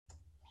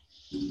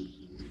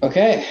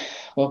Okay,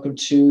 welcome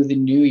to the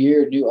New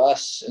Year, New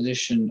Us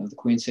edition of the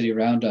Queen City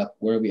Roundup,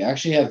 where we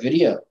actually have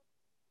video.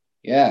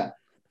 Yeah,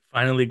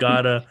 Finally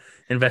got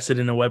invested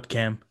in a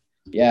webcam.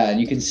 yeah, and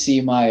you can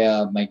see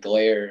my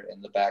glare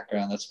in the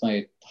background. That's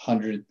my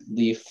 100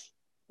 leaf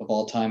of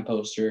all time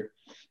poster,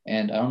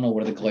 and I don't know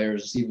where the glare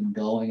is even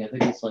going. I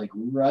think it's like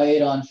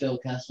right on Phil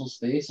Kessel's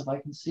face, if I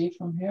can see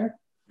from here,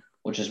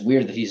 which is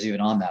weird that he's even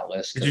on that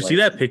list Did you because see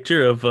that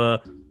picture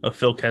of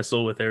Phil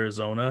Kessel with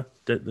Arizona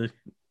that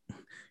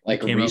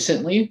like came out?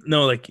 recently,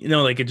 No, like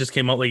it just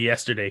came out like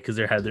yesterday because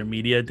they had their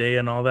media day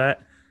and all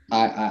that.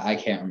 I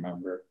can't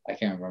remember. I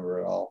can't remember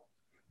at all.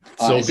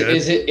 It's so good.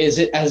 Is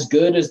it as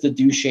good as the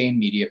Duchesne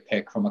media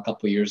pick from a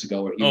couple of years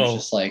ago where he was Oh,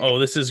 just like oh,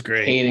 this is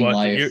great. hating What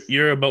life?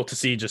 you're about to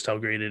see just how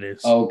great it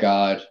is. Oh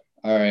God!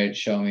 All right,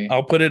 show me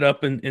I'll put it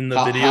up in the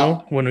how video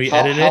how when we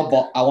edit it.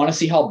 I want to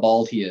see how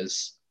bald he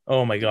is.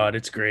 Oh my God,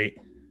 it's great.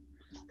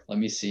 Let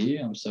me see.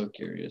 I'm so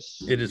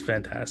curious. It is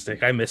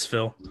fantastic. I miss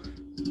Phil.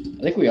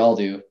 I think we all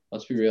do.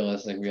 Let's be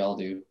realistic. We all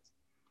do.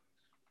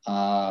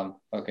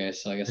 Okay,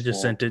 so I I guess just we'll.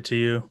 sent it to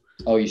you.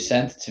 Oh, you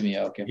sent it to me.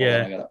 Okay, hold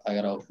on. Yeah. I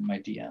gotta open my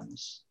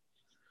DMs.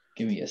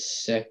 Give me a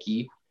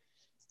seckie.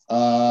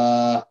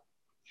 Uh,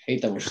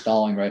 hate that we're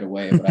stalling right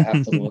away, but I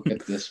have to look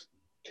at this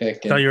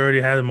pick Thought and you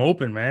already had him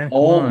open, man. Come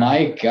oh on.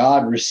 my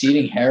God,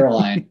 receding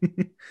hairline.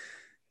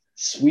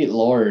 Sweet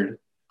Lord.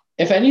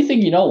 If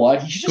anything, you know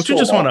what? He should just Don't you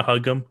go just want to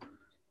bald. hug him?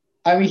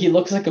 I mean, he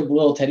looks like a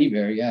little teddy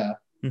bear, yeah.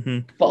 Hmm.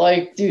 But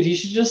like, dude, he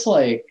should just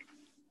like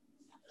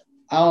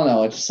I don't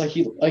know. It's just like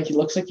he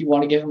looks like you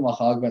want to give him a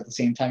hug, but at the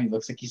same time, he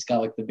looks like he's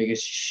got like the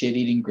biggest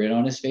shit-eating grin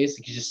on his face.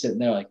 Like he's just sitting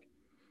there, like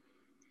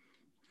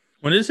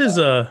When is his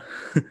uh,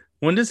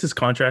 when does his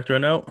contract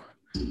run out?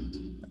 I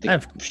the,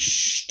 have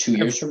 2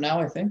 years I've from now,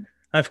 I think.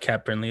 I've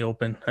Cap Brinley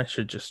open. I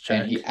should just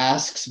And he check.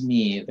 asks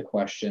me the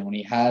question when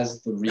he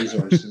has the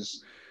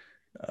resources.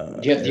 Do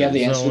you have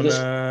the answer to this?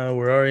 Arizona,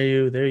 where are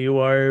you? There you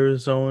are,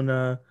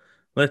 Arizona.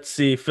 Let's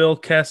see. Phil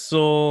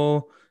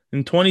Kessel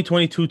in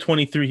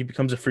 2022-23 he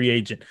becomes a free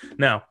agent.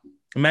 Now,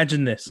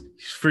 imagine this.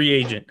 He's free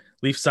agent.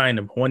 Leafs signed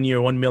him. 1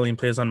 year, 1 million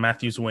plays on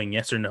Matthews wing.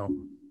 Yes or no?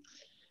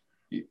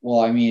 Well,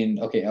 I mean,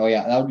 okay, oh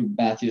yeah, that would be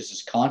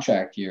Matthews'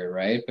 contract year,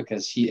 right?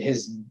 Because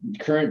his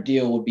current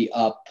deal would be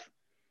up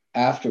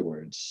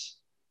afterwards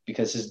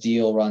because his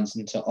deal runs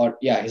until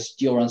yeah, his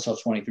deal runs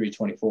until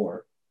 23-24.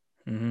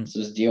 Hmm. So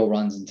his deal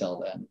runs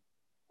until then.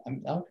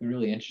 That would be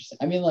really interesting.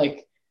 I mean,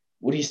 like,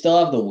 would he still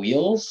have the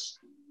wheels?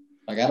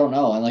 Like, I don't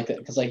know. And like,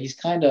 because like he's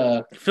kind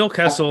of. Phil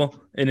Kessel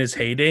in his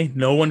heyday,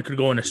 no one could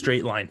go in a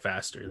straight line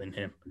faster than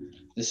him.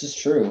 This is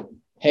true.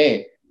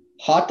 Hey,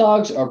 hot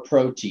dogs are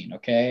protein.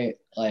 Okay,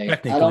 like I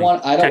don't Technically,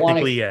 want. I don't want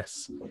to. technically,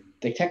 yes.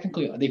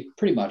 They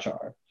pretty much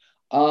are.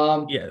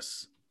 Um,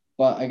 Yes.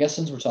 But I guess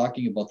since we're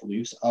talking about the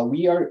Leafs,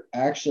 we are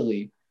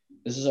actually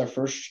this is our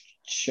first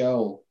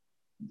show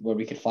where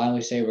we could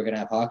finally say we're gonna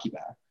have hockey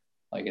back.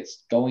 Like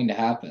it's going to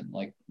happen.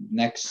 Like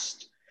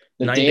next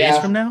the Nine day days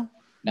from after now?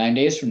 9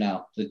 days from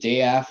now, the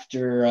day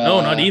after.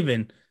 No, not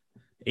even.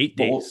 Eight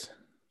But days.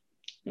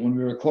 when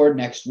we record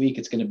next week,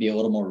 it's going to be a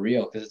little more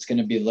real because it's going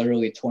to be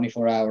literally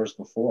 24 hours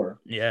before.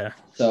 Yeah.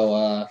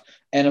 So,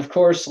 and of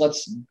course,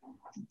 let's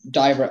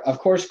dive. Of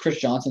course, Chris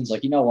Johnson's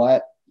like, you know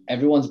what?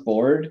 Everyone's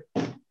bored.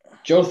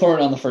 Joe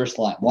Thornton on the first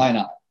line. Why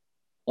not?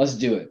 Let's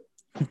do it.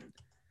 Just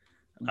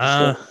go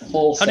Uh,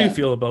 full how do you send.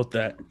 feel about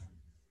that?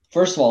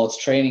 First of all, it's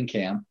training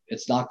camp.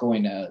 It's not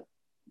going to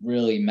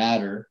really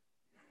matter.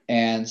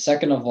 And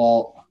second of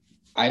all,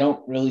 I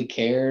don't really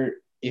care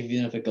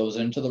even if it goes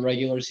into the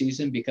regular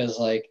season because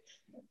like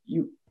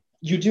you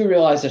you do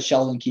realize that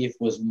Sheldon Keefe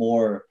was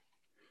more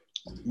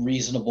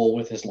reasonable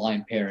with his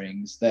line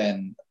pairings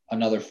than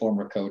another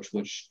former coach,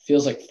 which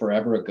feels like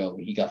forever ago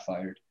when he got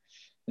fired.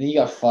 I think he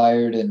got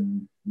fired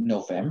in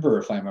November,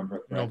 if I remember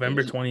correctly.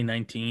 November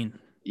 2019.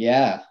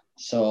 Yeah,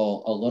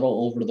 so a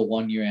little over the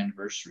 1 year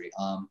anniversary.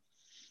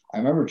 I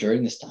remember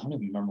during this time. I don't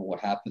even remember what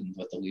happened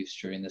with the Leafs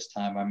during this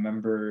time. I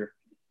remember.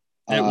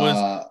 It was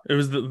Uh, it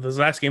was the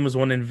last game was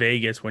one in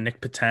Vegas where Nick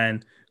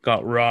Patan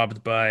got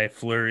robbed by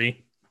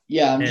Fleury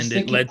yeah, I'm just and it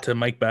thinking. led to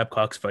Mike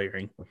Babcock's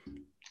firing.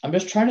 I'm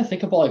just trying to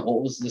think about like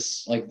what was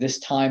this like this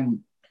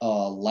time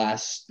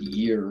last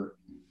year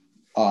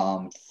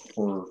um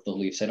for the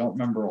Leafs. I don't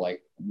remember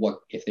like what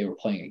if they were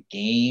playing a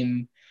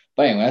game.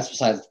 But anyway, that's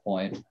besides the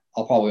point.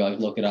 I'll probably like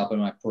look it up in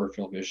my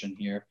peripheral vision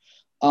here.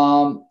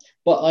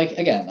 But like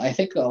again, I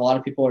think a lot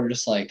of people are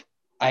just like,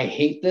 I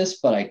hate this,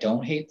 but I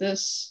don't hate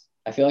this.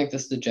 I feel like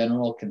this is the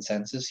general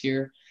consensus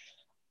here.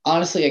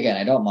 Honestly, again,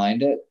 I don't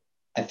mind it.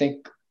 I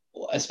think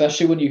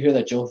especially when you hear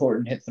that Joe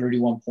Thornton hit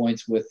 31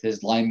 points with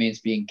his line mates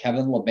being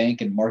Kevin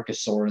Labanc and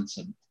Marcus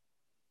Sorensen.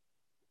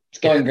 It's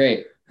Yeah. going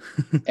great.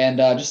 And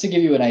just to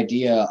give you an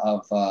idea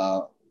of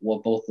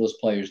what both those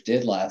players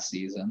did last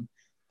season,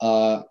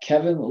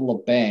 Kevin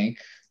Labanc,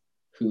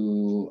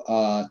 who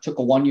took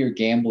a 1 year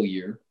gamble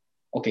year.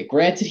 Okay,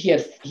 granted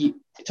he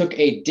took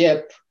a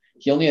dip.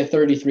 He only had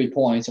 33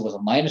 points. It was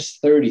a minus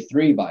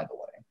 33, by the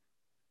way,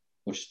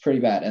 which is pretty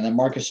bad. And then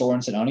Marcus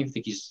Sorensen, I don't even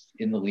think he's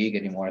in the league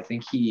anymore. I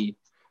think he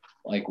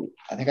Like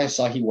I think I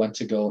saw he went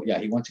to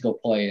go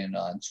play in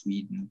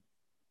Sweden.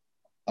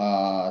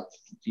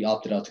 He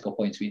opted out to go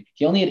play in Sweden.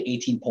 He only had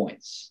 18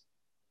 points.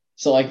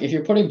 So like if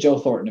you're putting Joe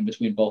Thornton in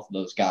between both of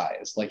those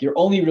guys, like you're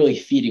only really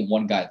feeding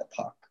one guy the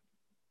puck.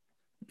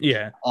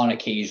 Yeah. On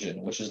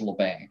occasion, which is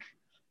LeBanc.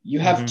 You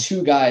have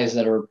two guys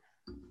that are,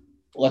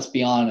 let's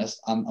be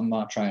honest, I'm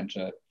not trying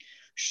to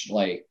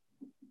like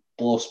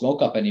blow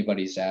smoke up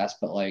anybody's ass,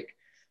 but like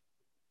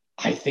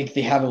I think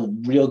they have a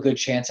real good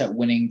chance at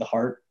winning the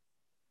Hart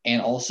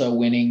and also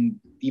winning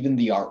even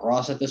the Art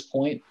Ross at this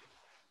point.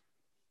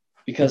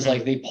 Because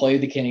like they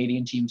played the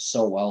Canadian team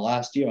so well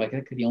last year. Like I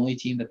think the only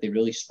team that they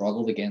really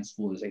struggled against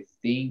was I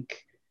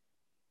think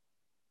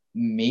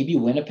maybe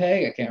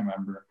Winnipeg. I can't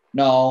remember.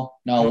 No,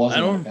 it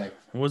wasn't Winnipeg.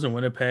 It wasn't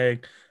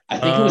Winnipeg. I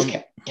think it was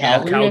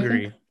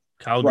Calgary. Yeah,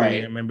 Calgary.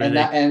 Right. I remember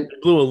they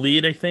blew a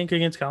lead, I think,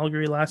 against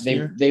Calgary last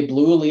year. They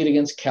blew a lead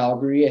against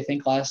Calgary, I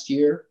think, last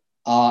year.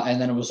 And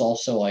then it was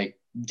also like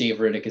Dave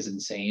Riddick is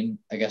insane,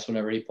 I guess,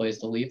 whenever he plays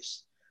the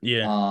Leafs.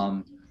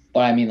 Yeah.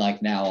 But I mean,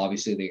 like now,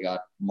 obviously they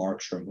got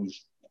Markstrom,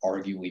 who's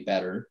arguably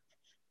better.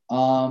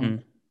 But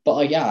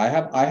like,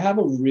 yeah, I have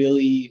a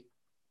really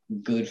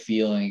good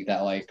feeling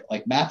that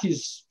like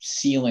Matthews'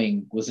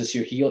 ceiling was this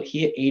year. He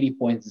hit 80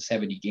 points in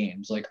 70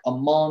 games. Like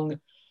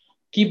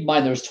keep in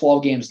mind there's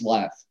 12 games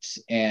left,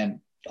 and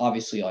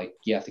obviously like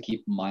you have to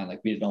keep in mind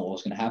like we didn't know what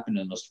was going to happen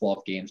in those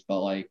 12 games,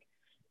 but like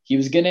he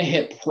was going to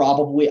hit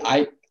probably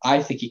I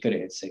think he could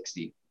have hit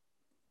 60.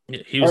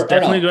 Yeah, he was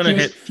definitely going to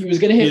hit. He was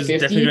going to hit 50.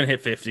 Definitely going to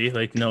hit 50.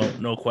 Like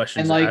no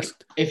questions and like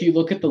asked. If you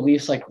look at the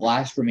Leafs like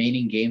last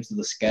remaining games of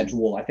the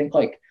schedule, I think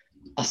like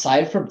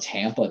aside from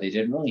Tampa, they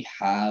didn't really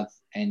have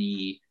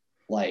any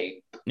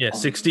like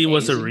 60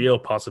 was a real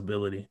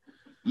possibility.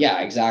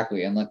 Yeah,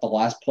 exactly. And like the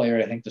last player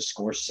I think to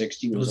score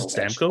 60 was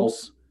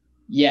Stamkos.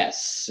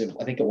 Yes,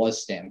 I think it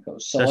was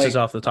Stamkos. So that's just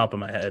off the top of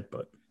my head,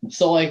 but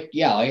so like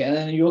yeah, like, and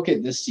then you look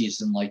at this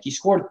season, like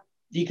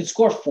he could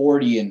score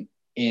 40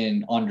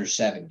 in under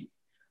 70.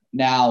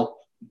 Now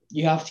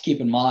you have to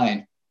keep in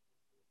mind,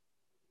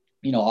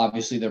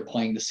 obviously they're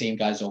playing the same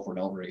guys over and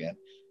over again.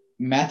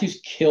 Matthews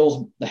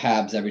kills the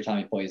Habs every time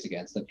he plays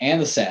against them,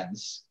 and the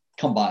Sens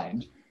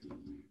combined.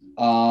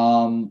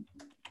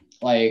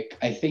 Like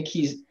I think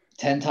he's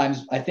 10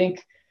 times. I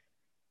think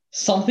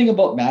something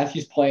about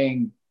Matthews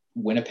playing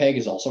Winnipeg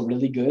is also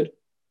really good.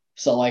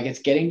 So like it's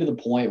getting to the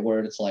point where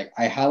it's like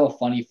I have a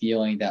funny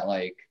feeling that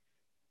like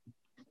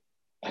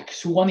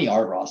who won the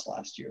Art Ross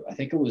last year? I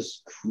think it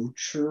was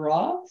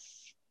Kucherov.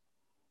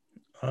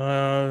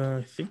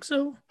 I think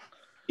so.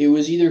 It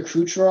was either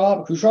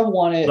Kucherov. Kucherov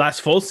won it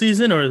last full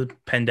season or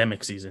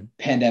pandemic season.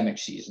 Pandemic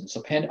season.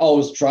 So it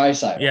was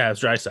Draisaitl. Yeah, it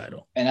was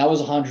Draisaitl, and that was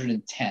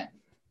 110.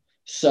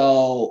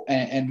 So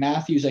and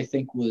Matthews I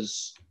think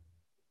was.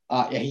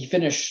 He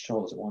finished.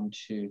 What was it? 1,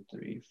 2,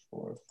 3,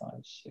 4, 5,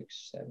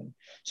 6, 7.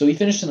 So he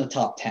finished in the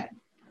top 10.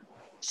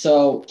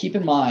 So keep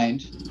in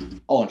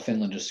mind. Oh, and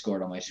Finland just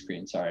scored on my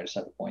screen. Sorry, I just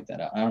had to point that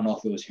out. I don't know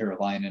if it was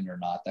Hirolainen or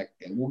not.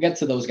 We'll get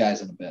to those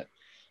guys in a bit.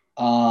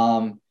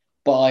 But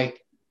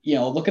like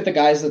look at the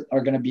guys that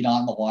are going to be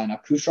on the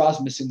lineup.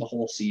 Kucherov's missing the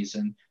whole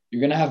season.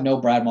 You're going to have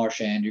no Brad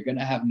Marchand. You're going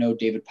to have no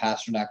David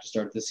Pastrnak to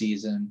start the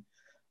season.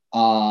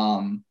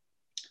 Eichel,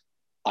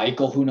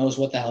 who knows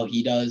what the hell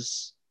he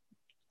does.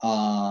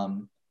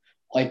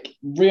 Like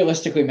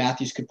realistically,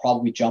 Matthews could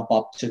probably jump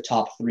up to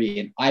top 3,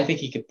 and I think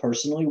he could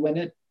personally win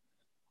it.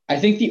 I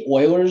think the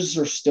Oilers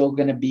are still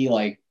going to be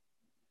like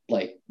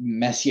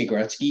Messier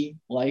Gretzky,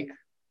 like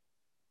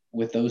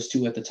with those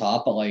two at the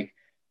top, but like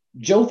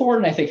Joe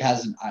Thornton, I think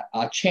has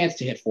a chance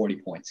to hit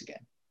 40 points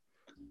again.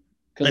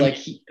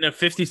 Because in a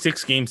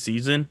 56 game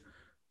season,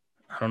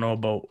 I don't know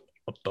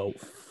about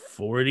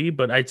 40,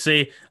 but I'd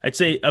say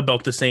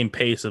about the same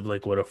pace of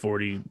like what a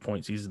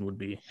 40-point season would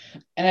be.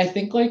 And I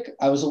think like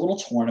I was a little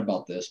torn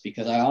about this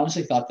because I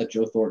honestly thought that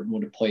Joe Thornton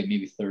would have played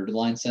maybe third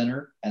line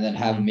center and then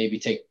have him maybe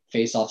take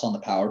faceoffs on the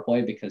power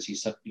play because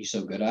he's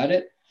so good at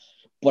it.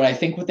 But I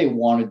think what they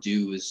want to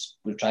do is,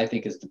 which I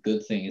think is the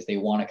good thing, is they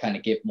want to kind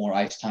of give more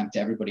ice time to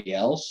everybody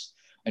else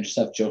and just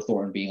have Joe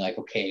Thornton being like,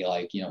 okay,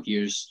 like,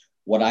 here's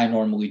what I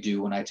normally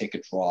do when I take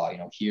a draw.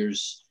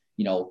 Here's,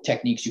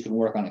 techniques you can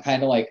work on.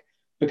 Kind of like,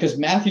 because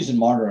Matthews and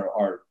Marner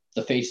are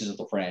the faces of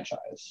the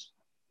franchise.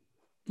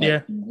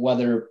 Like,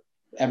 whether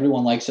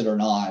everyone likes it or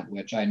not,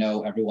 which I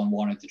know everyone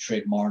wanted to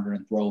trade Marner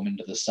and throw him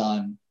into the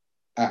sun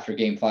after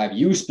Game 5.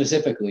 You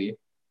specifically,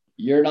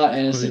 you're not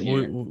innocent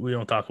here. We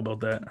don't talk about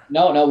that.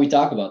 No, we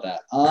talk about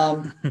that.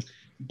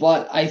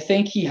 But I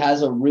think he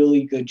has a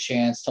really good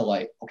chance to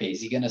like, okay,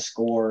 is he going to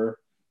score?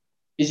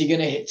 Is he going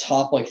to hit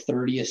top like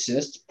 30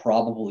 assists?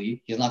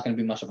 Probably. He's not going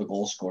to be much of a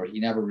goal scorer. He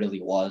never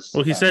really was.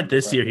 Well, he said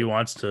this year he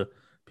wants to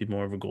be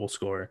more of a goal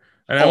scorer.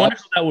 And I wonder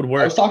how that would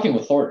work. I was talking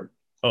with Thornton.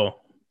 Oh.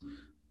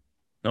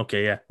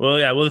 Okay, yeah.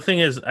 Well, the thing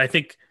is, I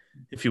think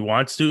if he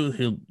wants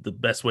to, the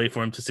best way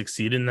for him to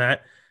succeed in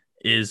that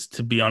is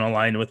to be on a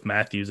line with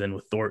Matthews and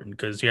with Thornton,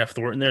 because you have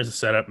Thornton there as a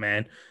setup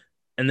man.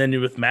 And then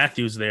with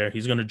Matthews there,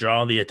 he's going to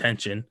draw the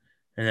attention.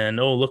 And then,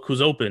 look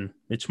who's open.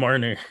 Mitch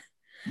Marner.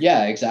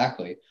 Yeah,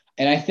 exactly.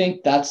 And I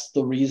think that's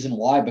the reason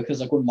why, because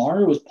like when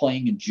Marner was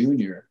playing in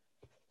junior,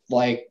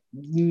 like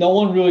no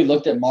one really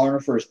looked at Marner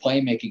for his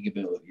playmaking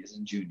abilities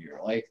in junior.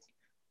 Like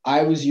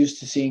I was used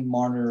to seeing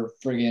Marner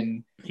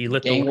friggin' He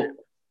lit the gang.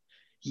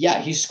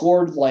 Yeah, he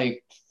scored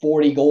like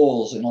 40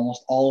 goals in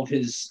almost all of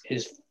his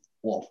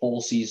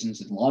full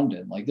seasons in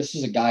London. Like this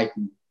is a guy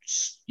who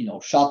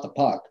shot the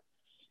puck.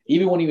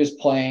 Even when he was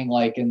playing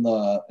like in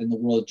the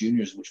World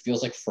Juniors, which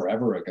feels like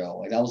forever ago.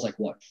 Like that was like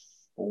what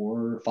 4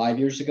 or 5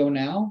 years ago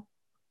now.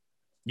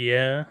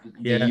 Yeah,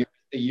 The yeah.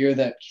 year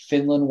that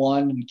Finland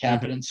won and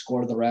Mm-hmm. Kapanen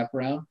scored the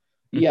wraparound.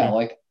 Yeah, Mm-hmm.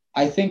 like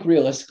I think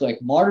realistically,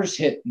 like Martyrs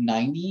hit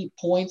 90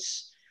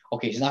 points.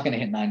 Okay, he's not going to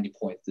hit 90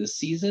 points this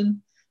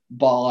season,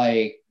 but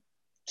like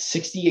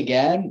 60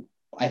 again,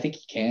 I think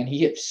he can. He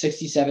hit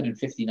 67 in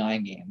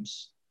 59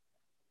 games.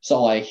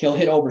 So like he'll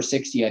hit over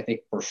 60, I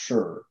think for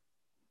sure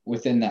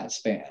within that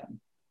span.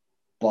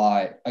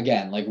 But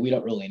again, like we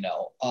don't really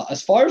know.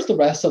 As far as the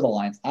rest of the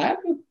lines, I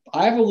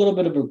have a little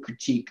bit of a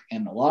critique,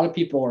 and a lot of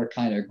people are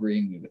kind of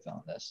agreeing with me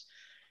on this.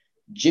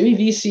 Jimmy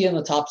VC in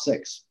the top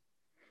six.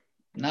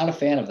 Not a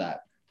fan of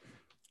that.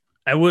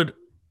 I would.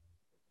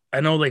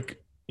 I know,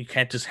 like you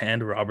can't just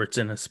hand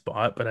Robertson a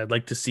spot, but I'd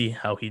like to see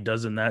how he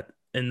does in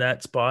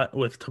that spot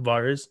with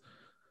Tavares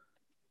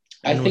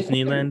I and with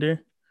think what they're Nylander.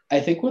 I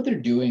think what they're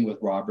doing with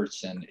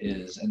Robertson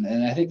is,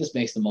 and I think this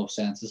makes the most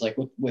sense, is like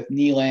with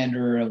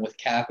Nylander and with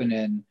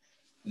Kapanen,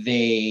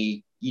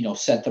 they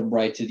sent them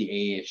right to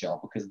the AHL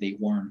because they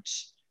weren't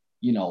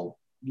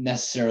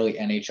necessarily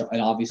NHL.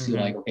 And obviously,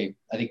 Mm-hmm. like okay,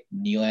 I think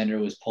Nylander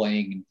was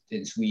playing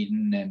in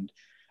Sweden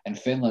and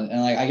Finland,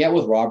 and like I get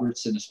with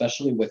Robertson,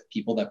 especially with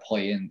people that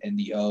play in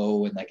the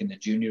O and like in the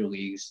junior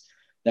leagues,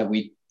 that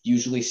we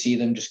usually see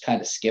them just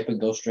kind of skip and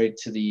go straight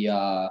to the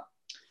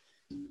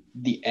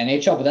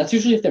NHL, but that's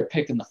usually if they're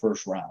picked in the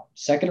first round.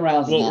 Second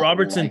round is Well, not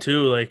Robertson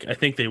too. likely. Like I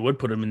think they would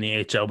put him in the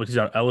AHL, but he's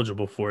not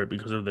eligible for it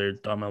because of their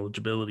dumb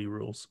eligibility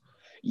rules.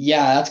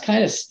 Yeah, that's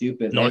kind of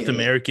stupid. North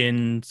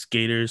American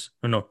skaters,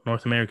 or no,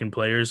 North American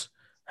players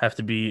have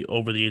to be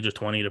over the age of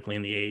 20 to play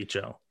in the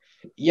AHL.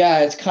 Yeah,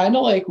 it's kind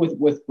of like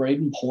with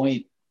Braden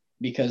Point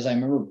because I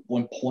remember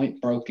when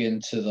Point broke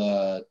into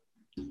the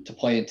to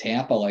play in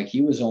Tampa, like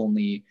he was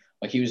only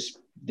like he was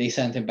they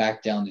sent him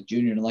back down to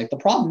junior. And like the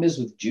problem is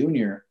with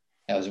junior,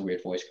 that was a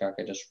weird voice crack,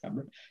 I just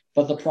remembered.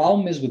 But the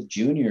problem is with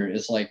junior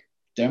is like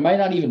there might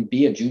not even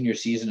be a junior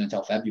season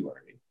until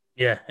February.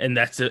 Yeah, and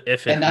that's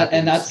if it And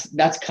happens.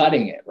 that's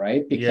cutting it,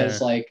 right? Because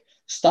Yeah, like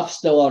stuff's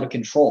still out of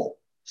control.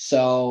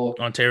 So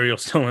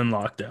Ontario's still in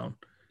lockdown.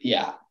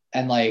 yeah.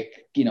 And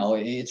like,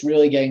 it's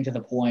really getting to the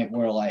point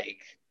where like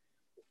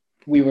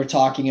we were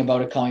talking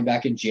about it coming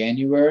back in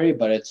January,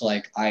 but it's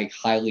like I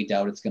highly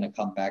doubt it's going to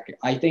come back.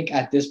 I think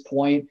at this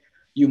point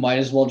you might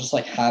as well just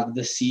like have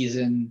the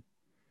season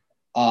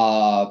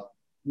uh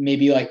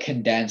maybe like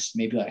condensed,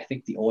 maybe like I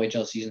think the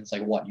OHL season's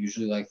like what,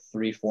 usually like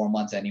 3-4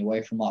 months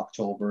anyway from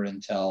October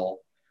until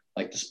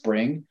like the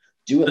spring.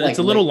 Do it It's like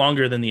a little late.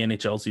 longer than the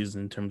NHL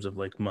season in terms of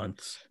like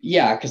months.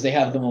 Yeah, because they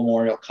have the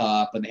Memorial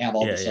Cup and they have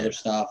all Yeah, this other yeah.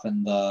 stuff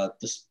and the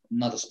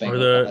not the Or Spengler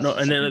Cup, the that's no, the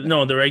and second then big no,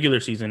 one. the regular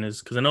season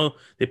is because I know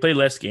they play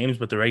less games,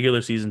 but the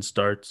regular season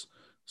starts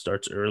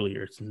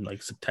earlier. It's in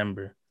like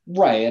September.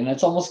 Right, and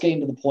it's almost getting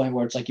to the point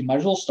where it's like you might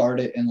as well start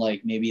it in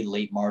like maybe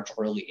late March,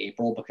 early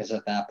April, because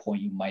at that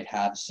point you might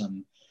have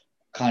some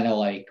kind of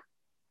like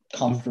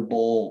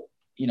comfortable,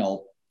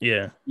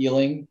 Yeah,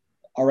 feeling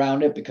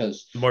around it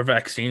because more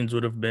vaccines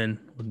would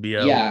be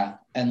out. yeah,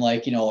 and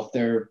like if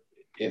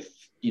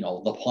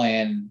the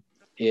plan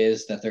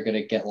is that they're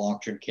going to get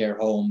long-term care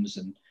homes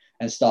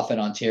and stuff in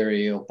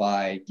Ontario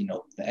by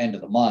the end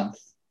of the month,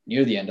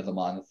 near the end of the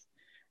month,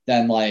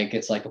 then like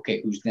it's like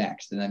okay, who's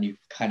next, and then you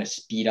kind of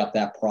speed up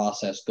that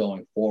process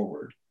going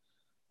forward.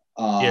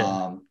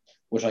 Yeah.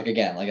 Which like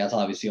again, like that's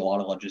obviously a lot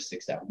of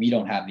logistics that we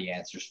don't have the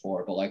answers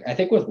for, but like I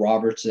think with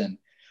Robertson,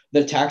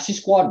 the taxi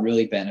squad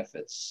really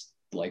benefits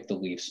like the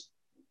Leafs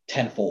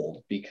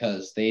tenfold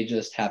because they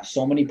just have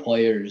so many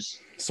players.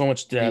 So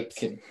much They depth.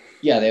 can,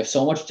 yeah, they have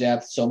so much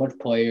depth, so much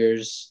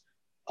players.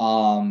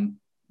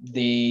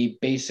 They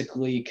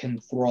basically can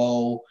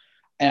throw,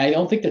 and I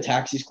don't think the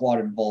taxi squad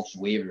involves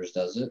waivers,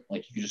 does it?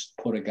 Like you can just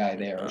put a guy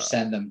there or Uh,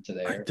 send them to I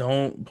there.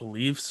 don't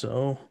believe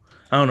so.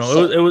 I don't know.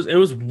 It was So, it was it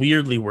was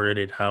weirdly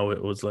worded how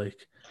it was like.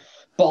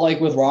 but like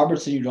with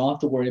Robertson, you don't have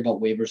to worry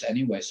about waivers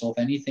anyway. So if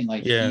anything,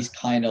 like Yeah. he's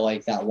kind of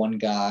like that one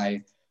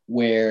guy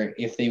where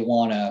if they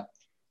want to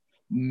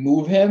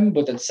move him,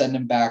 but then send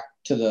him back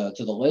to the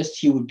list,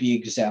 he would be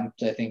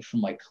exempt, I think, from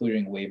like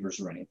clearing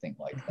waivers or anything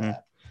like Mhm.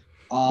 that.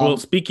 Well, Um,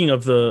 speaking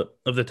of the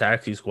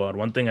taxi squad,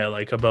 one thing I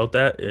like about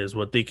that is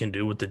what they can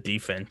do with the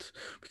defense.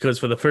 Because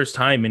for the first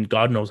time in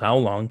God knows how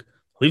long,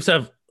 Leafs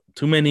have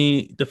too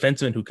many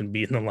defensemen who can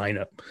be in the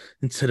lineup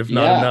instead of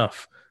not yeah,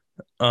 enough.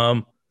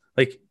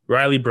 Like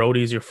Riley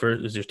Brody is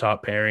your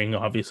top pairing.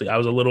 Obviously, I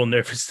was a little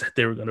nervous that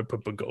they were going to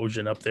put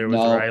Bogosian up there with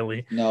no,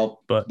 Riley, no,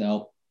 but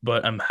no.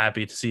 but I'm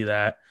happy to see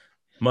that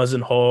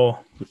Muzzin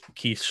Hall,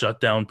 Keith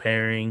shutdown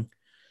pairing,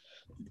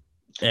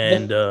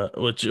 and The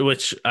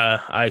which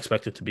I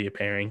expect it to be a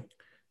pairing.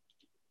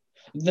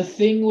 The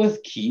thing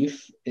with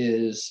Keefe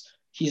is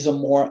he's a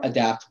more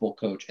adaptable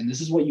coach, and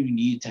this is what you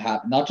need to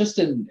have, not just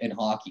in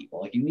hockey,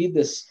 but like you need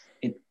this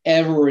in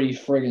every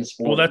friggin'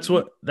 sport. Well,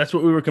 that's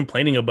what we were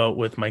complaining about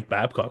with Mike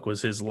Babcock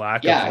was his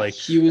lack of Yeah, like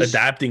he was.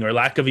 adapting or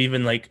lack of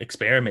even like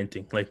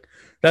experimenting. Like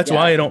that's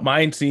why I Yeah, don't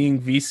mind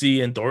seeing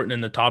VC and Thornton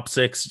in the top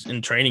 6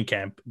 in training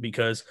camp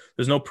because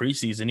there's no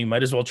preseason. You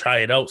might as well try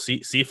it out,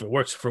 see if it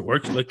works. If it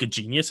works, like a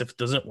genius. If it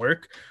doesn't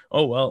work,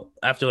 oh well.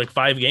 After like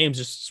 5 games,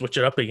 just switch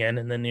it up again,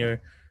 and then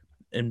you're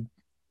and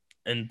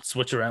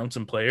switch around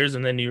some players,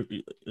 and then you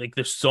like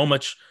there's so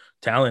much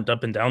talent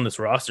up and down this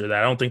roster that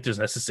I don't think there's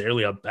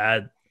necessarily a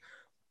bad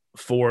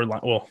 4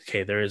 line. Well,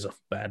 okay, there is a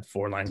bad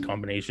 4 line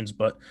combinations,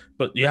 but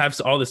you have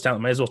all this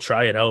talent. Might as well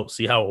try it out,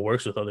 see how it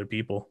works with other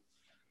people.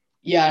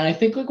 yeah, and I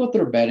think like what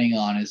they're betting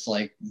on is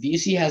like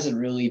VC hasn't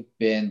really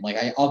been like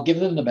I'll give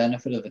them the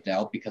benefit of the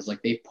doubt because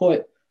like they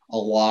put a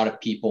lot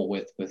of people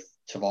with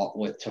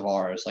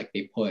Tavares. Like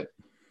they put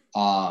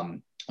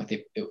like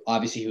they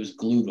obviously he was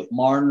glued with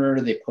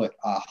Marner. They put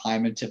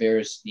Hyman,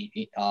 Tavares,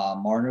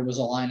 Marner was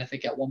a line I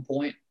think at one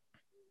point.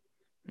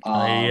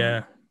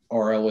 Yeah.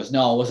 Or it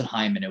wasn't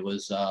Hyman. It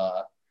was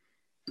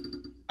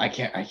I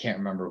can't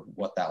remember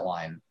what that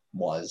line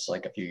was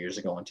like a few years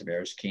ago when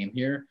Tavares came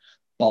here,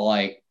 but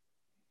like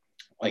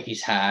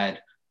he's had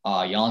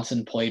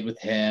Janssen played with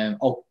him.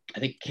 Oh, I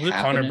think was it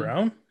Connor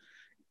Brown?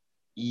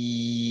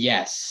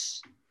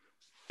 Yes.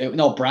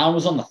 No, Brown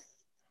was on the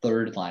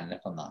 3rd line,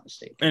 if I'm not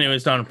mistaken. Anyway,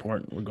 it's not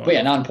important.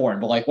 Not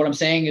important. But like what I'm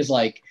saying is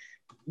like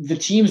the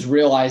team's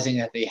realizing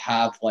that they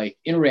have like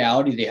in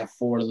reality they have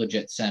 4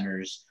 legit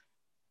centers,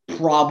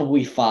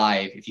 probably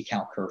 5 if you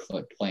count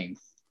Kerfoot playing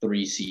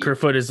 3C.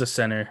 Kerfoot is the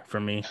center for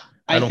me.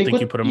 I don't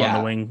think you put him on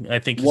the wing. I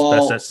think he's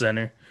best at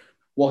center.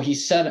 Well, he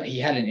said he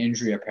had an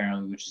injury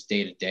apparently, which is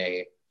day to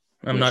day.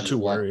 I'm not too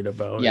worried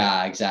about it.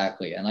 Yeah,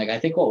 exactly. And like I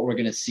think what we're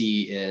gonna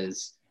see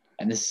is,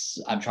 and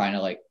this I'm trying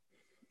to like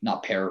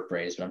not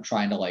paraphrase, but I'm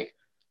trying to like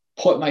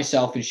put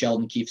myself in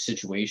Sheldon Keefe's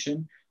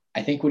situation.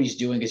 I think what he's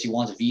doing is he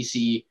wants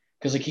VC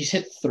because like he's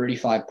hit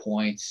 35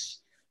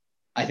 points.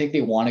 I think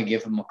they want to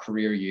give him a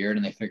career year,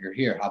 and they figure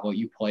here, how about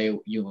you play?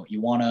 You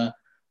want to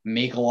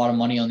make a lot of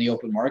money on the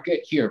open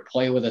market? Here,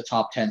 play with a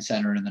top 10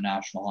 center in the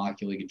National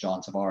Hockey League,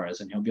 John Tavares,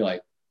 and he'll be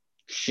like,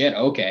 shit,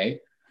 okay,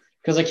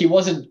 because like he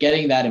wasn't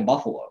getting that in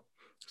Buffalo.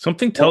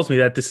 Something tells me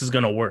that this is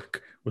gonna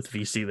work with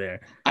VC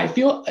there. I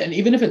feel, and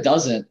even if it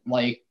doesn't,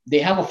 like they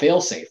have a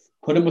failsafe.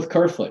 Put him with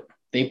Kerfoot.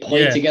 They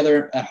played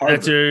together at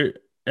Harvard.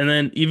 And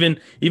then even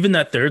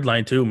that 3rd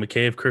line too,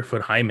 McCabe,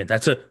 Kerfoot, Hyman.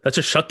 That's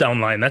a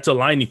shutdown line. That's a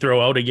line you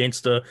throw out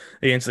against the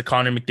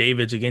Connor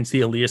McDavids, against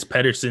the Elias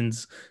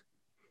Petterssons.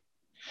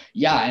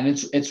 Yeah, and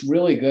it's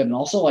really good. And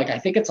also like I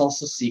think it's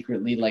also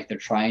secretly like they're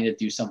trying to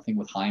do something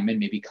with Hyman,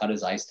 maybe cut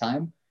his ice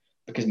time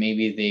because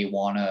maybe they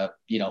want to,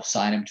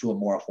 sign him to a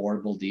more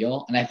affordable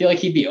deal. And I feel like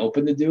he'd be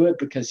open to do it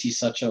because he's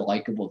such a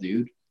likable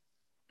dude.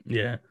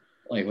 Yeah.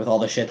 Like with all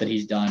the shit that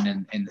he's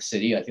done in the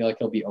city, I feel like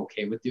he'll be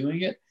okay with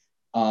doing it.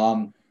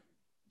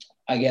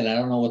 Again, I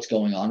don't know what's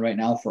going on right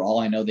now. For all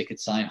I know, they could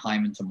sign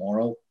Hyman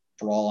tomorrow.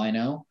 For all I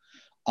know,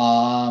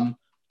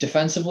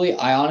 defensively,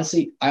 I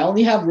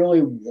only have really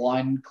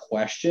one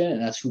question,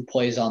 and that's who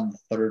plays on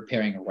the 3rd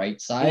pairing right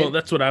side. Well,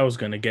 that's what I was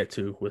gonna get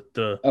to with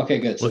the. Okay,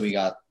 good. So we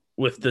got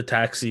with the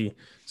taxi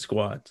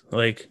squad.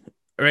 Like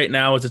right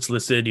now, as it's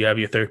listed, you have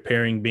your 3rd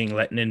pairing being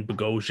Lehtinen,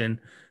 Bogosian,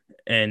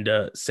 and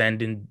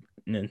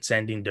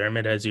Sandin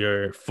Dermott as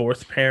your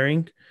 4th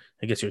pairing.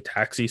 I guess your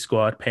taxi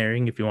squad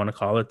pairing, if you want to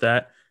call it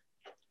that.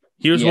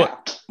 Here's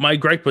what my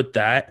gripe with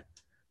that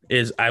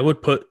is: I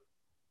would put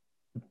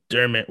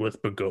Dermott with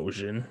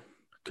Bogosian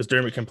because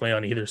Dermott can play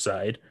on either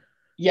side.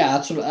 Yeah,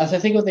 that's I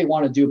think what they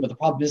want to do. But the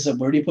problem is that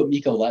where do you put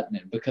Mikko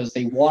Lehtinen? Because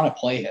they want to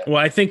play him. Well,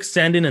 I think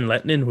Sandin and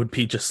Lehtinen would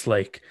be just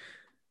like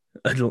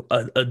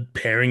a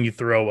pairing you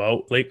throw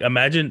out. Like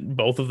imagine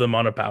both of them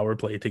on a power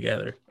play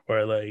together,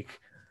 or like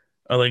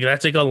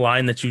that's like a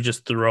line that you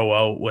just throw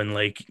out when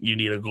like you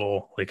need a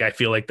goal. Like I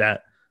feel like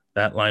that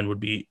line would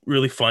be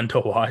really fun to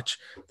watch.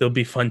 They'll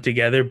be fun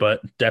together,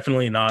 but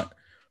definitely not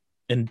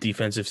in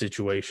defensive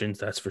situations.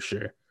 That's for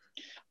sure.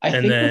 I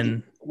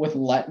think with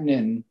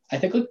Lehtinen, I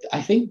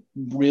think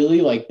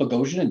really like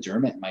Bogosian and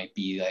Dermott might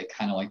be like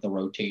kind of like the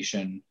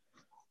rotation,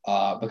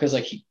 because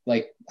I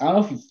don't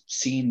know if you've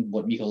seen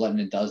what Mikko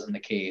Lehtinen does in the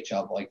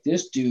KHL, but like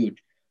this dude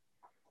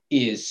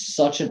is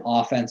such an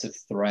offensive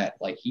threat.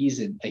 Like he's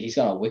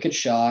got a wicked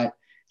shot.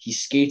 He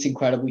skates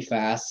incredibly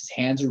fast. His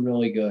hands are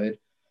really good.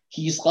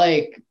 He's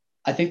like,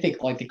 I think they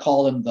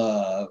call him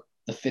the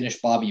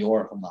Finnish Bobby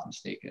Orr, if I'm not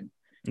mistaken.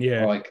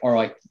 Yeah.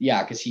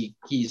 Because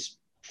he's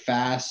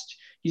fast.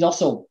 He's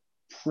also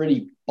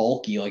pretty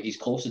bulky. Like he's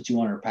close to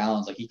 200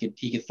 pounds. Like he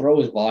could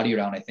throw his body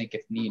around, I think,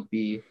 if need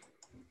be.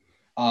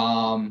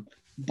 But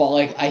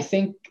like I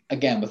think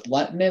again with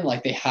Lehtinen,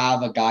 like they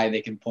have a guy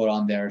they can put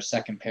on their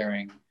 2nd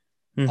pairing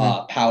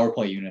power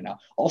play unit now.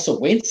 Also,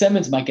 Wayne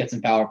Simmons might get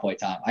some power play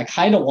time. I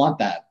kind of want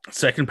that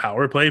 2nd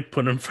power play,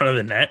 put him in front of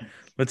the net.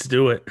 Let's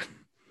do it.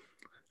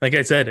 Like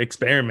I said,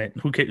 experiment.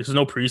 Who cares? There's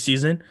no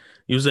preseason.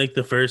 Use like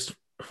the first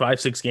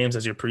 5-6 games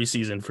as your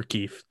preseason for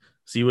Keefe.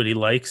 see what he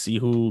likes, see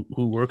who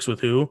works with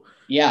who.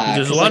 Yeah,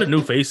 There's a because lot like of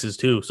new faces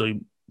too, so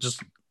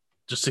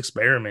just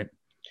experiment.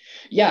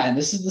 yeah, and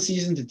this is the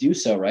season to do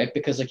so, right?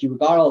 Because like you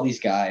got all these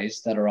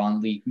guys that are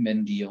on league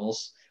min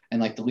deals,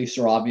 and like the Leafs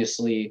are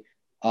obviously,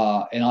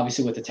 and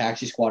obviously with the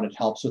taxi squad, it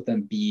helps with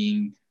them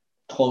being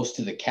close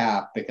to the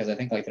cap because I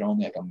think like they're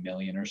only like a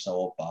million or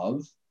so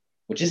above,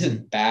 which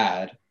isn't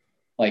bad.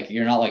 Like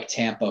you're not like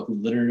Tampa who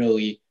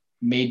literally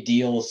made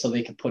deals so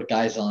they could put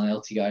guys on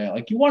LTI.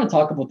 Like you want to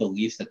talk about the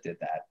Leafs that did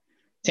that.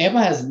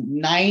 Tampa has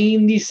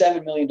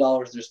 $97 million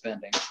they're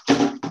spending.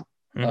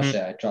 Oh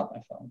shit! I dropped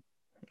my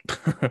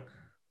phone.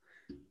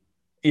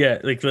 Yeah,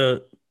 like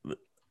the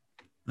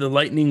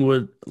Lightning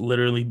would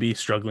literally be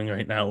struggling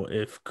right now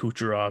if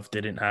Kucherov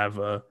didn't have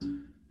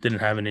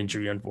an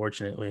injury,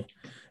 unfortunately.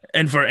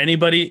 And for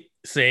anybody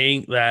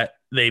saying that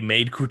they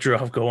made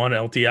Kucherov go on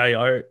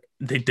LTIR,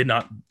 they did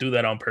not do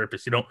that on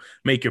purpose. You don't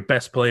make your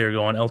best player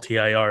go on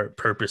LTIR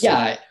purposely.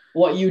 Yeah,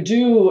 what you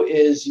do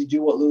is you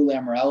do what Lou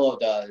Lamoriello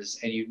does,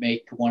 and you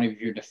make one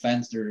of your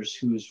defenders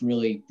who's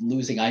really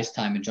losing ice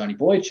time in Johnny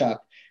Boychuk,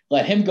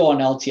 let him go on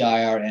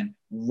LTIR and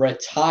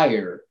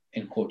retire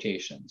in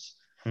quotations.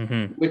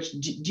 Mm-hmm. Which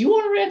do you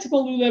want to rant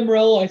about Lou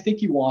Lamoriello? I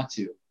think you want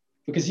to,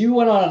 because you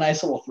went on a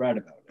nice little thread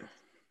about it.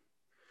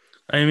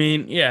 I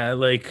mean, yeah,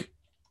 like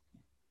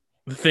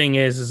the thing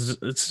is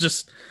it's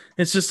just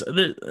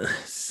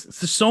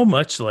there's so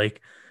much like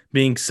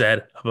being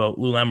said about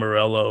Lou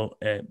Lamoriello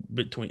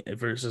between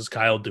versus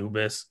Kyle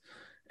Dubas,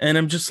 and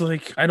I'm just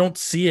like I don't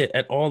see it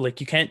at all. Like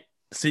you can't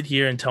sit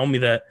here and tell me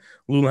that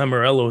Lou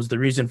Lamoriello is the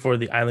reason for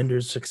the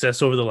Islanders'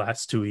 success over the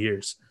last 2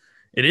 years.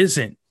 It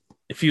isn't.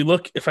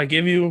 If I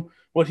give you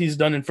what he's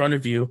done in front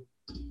of you,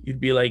 you'd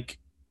be like,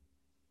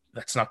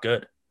 that's not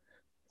good,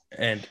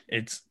 and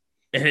it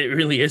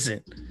really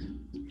isn't.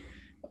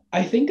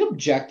 I think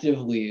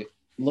objectively,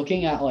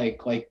 looking at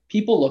like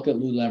people look at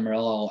Lou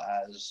Lamoriello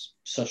as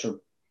such a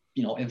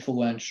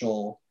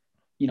influential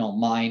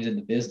mind in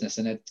the business,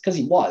 and it's because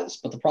he was.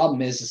 But the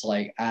problem is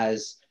like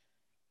as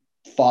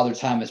Father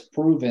Time has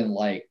proven,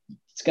 like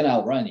it's gonna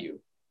outrun you.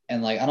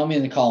 And like I don't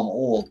mean to call him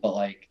old, but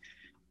like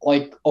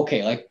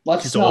okay, like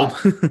let's He's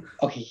not. old.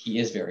 Okay, he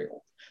is very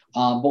old.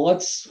 But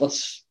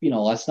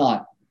let's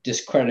not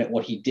discredit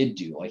what he did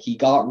do. Like he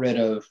got rid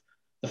of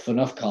the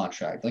Phaneuf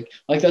contract. Like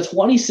the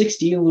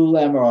 2016 Lou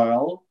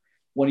Lamoriello,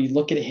 when you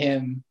look at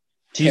him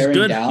He's tearing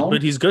good, down,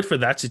 but he's good for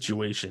that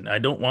situation. I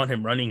don't want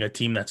him running a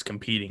team that's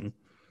competing.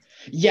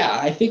 yeah,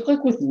 I think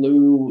like with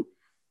Lou,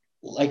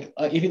 like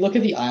if you look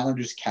at the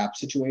Islanders cap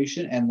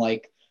situation and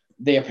like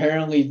they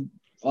apparently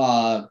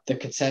the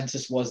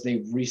consensus was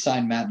they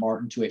re-signed Matt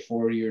Martin to a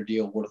 4-year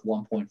deal worth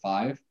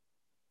 1.5,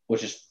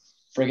 which is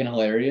friggin'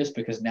 hilarious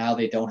because now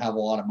they don't have a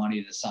lot of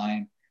money to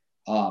sign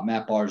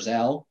Matt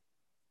Barzal.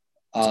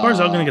 Is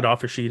Barzal going to get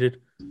offer sheeted?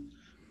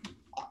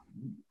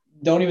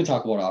 Don't even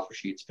talk about offer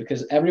sheets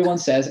because everyone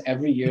says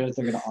every year that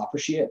they're going to offer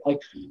sheet it. Like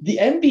the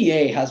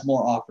NBA has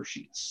more offer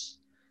sheets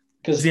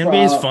because the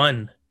NBA is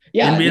fun.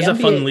 Yeah, the NBA is a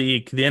fun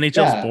league. The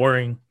NHL is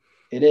boring.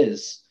 It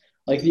is.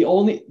 Like the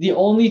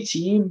only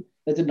team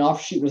that did an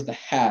offer sheet was the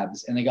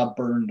Habs, and they got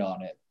burned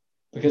on it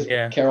because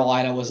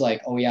Carolina was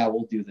like, "Oh yeah,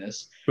 we'll do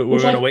this." But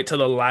we're going to wait till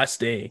the last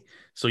day,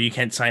 so you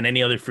can't sign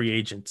any other free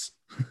agents.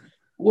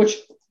 Which,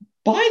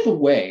 by the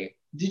way,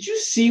 did you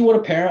see what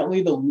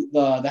apparently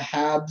the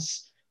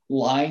Habs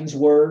lines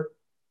were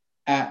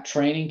at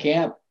training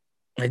camp?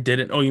 I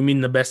didn't. Oh, you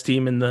mean the best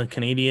team in the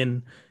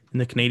Canadian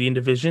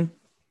division?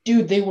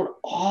 Dude, they were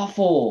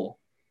awful.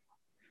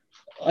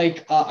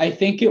 Like I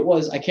think it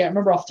was. I can't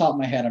remember off the top of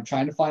my head. I'm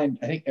trying to find.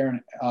 I think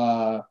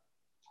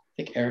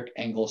Eric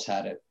Engels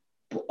had it.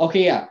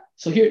 Okay, yeah.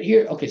 So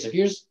here. Okay, so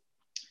here's.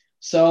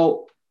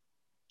 So.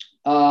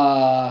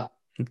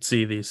 Let's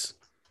see these.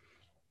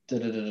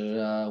 Where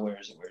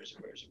is it?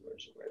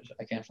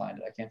 I can't find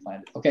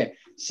it. Okay,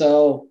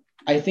 so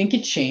I think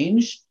it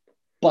changed,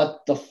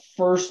 but the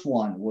first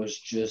one was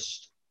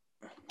just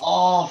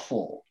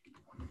awful.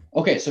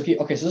 Okay, so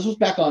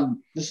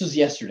this was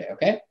yesterday,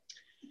 okay?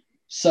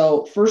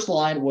 So first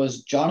line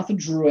was Jonathan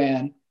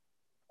Drouin,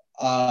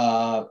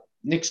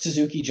 Nick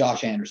Suzuki,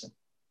 Josh Anderson.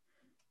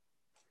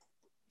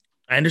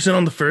 Anderson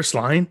on the first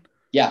line?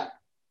 Yeah.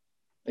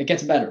 It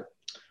gets better.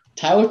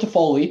 Tyler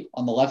Toffoli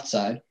on the left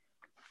side.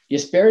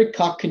 Jesperi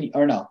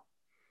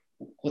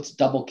what's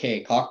double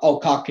K?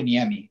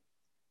 Kotkaniemi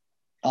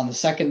on the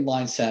second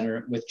line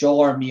center with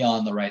Joel Armia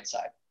on the right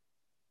side.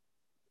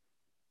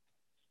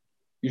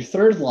 Your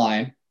third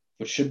line,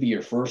 which should be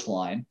your first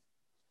line,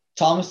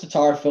 Thomas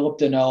Tatar, Philip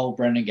Deneau,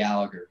 Brendan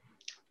Gallagher.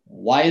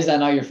 Why is that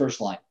not your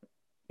first line?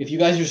 If you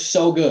guys are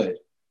so good,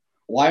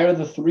 why are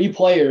the three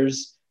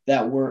players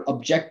that were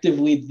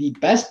objectively the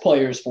best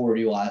players for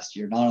you last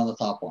year not on the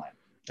top line?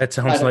 That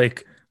sounds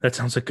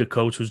like a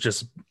coach who's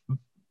just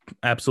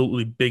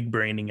absolutely big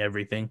braining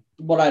everything.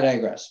 But I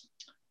digress.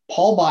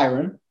 Paul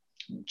Byron,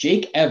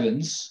 Jake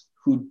Evans,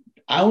 who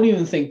I don't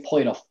even think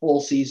played a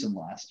full season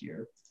last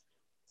year,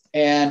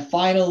 and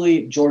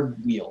finally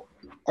Jordan Wheel.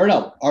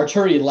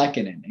 Arturi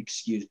Lehkonen.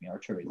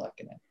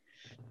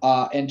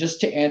 And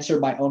just to answer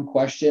my own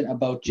question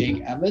about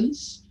Jake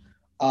Evans,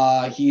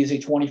 He is a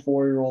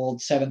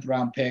 24-year-old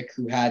seventh-round pick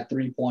who had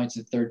 3 points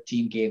in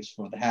 13 games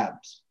for the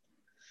Habs.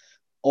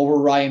 Over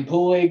Ryan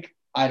Puig,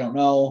 I don't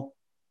know.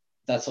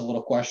 That's a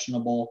little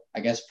questionable.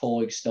 I guess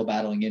Puig's still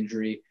battling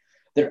injury.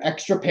 Their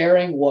extra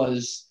pairing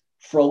was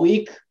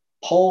Frolik,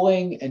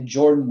 Poling, and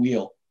Jordan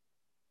Wheel.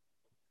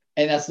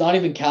 And that's not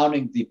even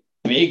counting the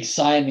big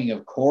signing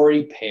of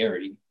Corey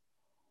Perry.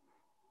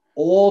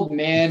 Old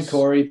man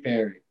Corey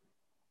Perry.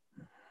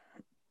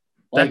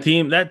 That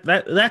team,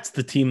 that's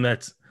the team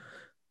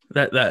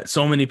that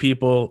so many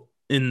people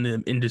in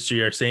the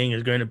industry are saying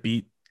are going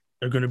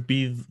to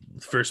be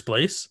first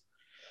place.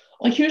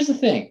 Like, here's the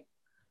thing.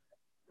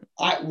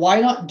 Why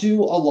not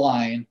do a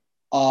line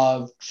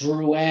of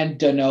Drouin,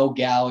 Danault,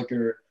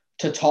 Gallagher,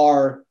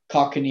 Tatar,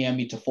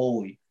 Kotkaniemi,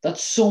 Toffoli?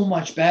 That's so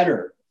much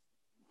better.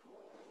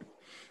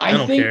 I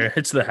don't care.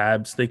 It's the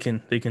Habs. They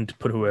can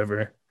put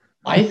whoever.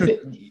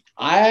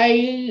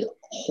 I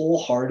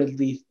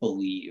wholeheartedly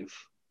believe,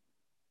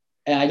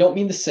 and I don't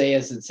mean to say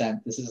this is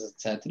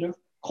insensitive.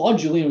 Claude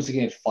Julien was going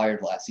to get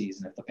fired last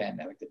season if the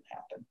pandemic didn't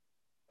happen.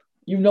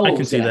 You know what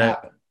was going to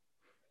happen.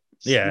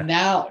 Yeah.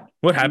 Now,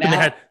 what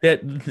happened?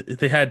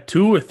 They had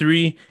 2 or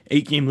 3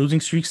 8-game losing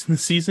streaks in the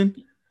season.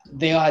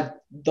 They had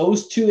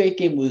those 2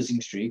 8-game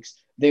losing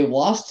streaks. They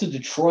lost to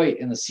Detroit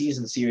in the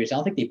season series. I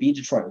don't think they beat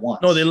Detroit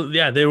once. No,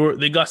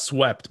 they got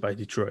swept by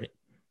Detroit,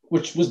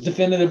 which was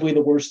definitively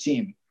the worst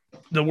team.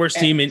 The worst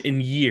team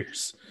in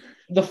years.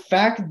 The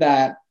fact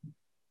that,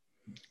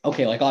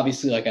 okay, like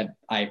obviously, like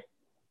I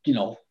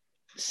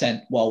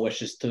sent well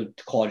wishes to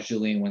Claude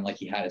Julien when like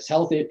he had his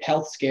health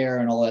scare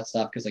and all that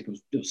stuff because like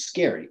it was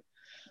scary.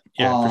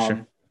 Yeah, for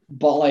sure.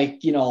 But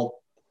like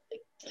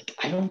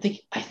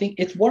I think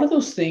it's one of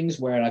those things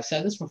where, and I've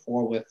said this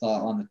before with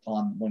on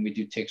when we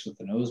do takes with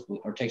the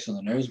nosebleed or takes on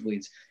the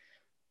nosebleeds.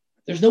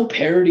 There's no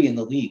parity in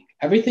the league.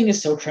 Everything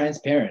is so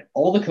transparent.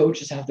 All the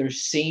coaches have their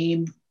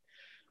same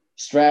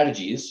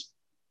strategies,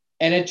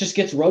 and it just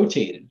gets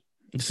rotated.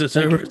 It's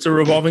a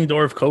revolving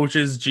door of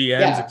coaches,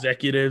 GMs,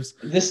 executives.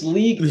 This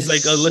league is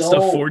like a list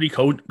of 40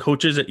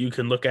 coaches that you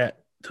can look at.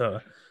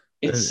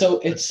 It's so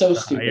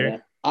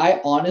stupid.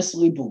 I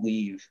honestly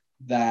believe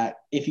that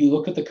if you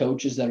look at the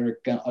coaches that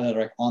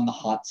are on the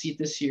hot seat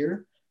this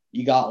year,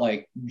 you got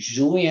like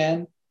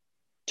Julien,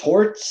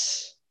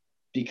 Torts,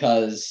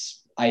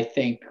 because I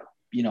think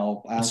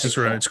it's just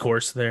run its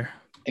course there.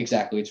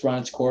 Exactly, it's run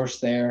its course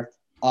there.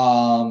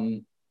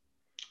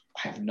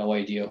 I have no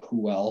idea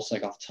who else,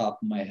 like off the top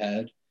of my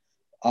head.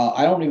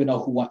 I don't even know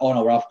who went. Oh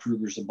no, Ralph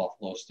Kruger's in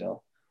Buffalo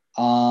still.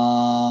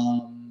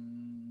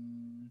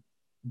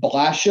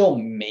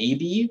 Blashill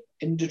maybe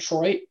in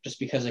Detroit, just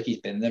because like he's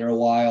been there a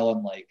while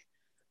and like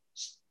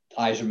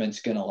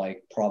Yzerman's gonna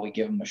like probably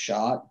give him a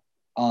shot.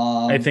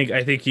 I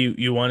think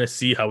you want to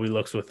see how he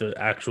looks with the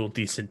actual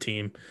decent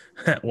team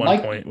at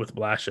one point with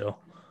Blashill.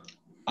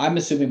 I'm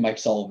assuming Mike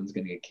Sullivan's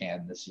gonna get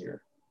canned this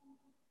year.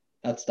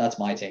 That's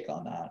my take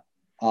on that.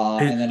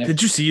 And then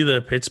did you see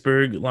the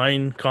Pittsburgh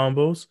line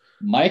combos?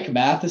 Mike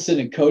Matheson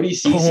and Cody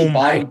Ceci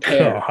bottom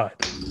pair.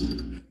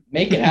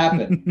 Make it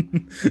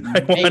happen. I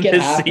want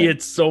to see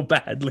it so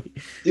badly.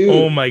 Dude.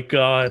 Oh my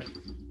God.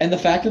 And the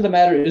fact of the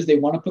matter is they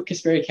want to put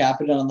Kasperi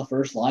Kapanen on the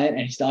first line,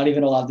 and he's not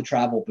even allowed to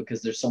travel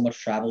because there's so much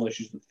travel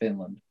issues with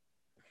Finland.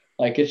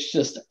 Like, it's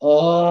just,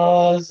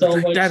 so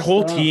much that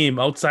whole team,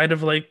 outside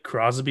of, like,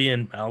 Crosby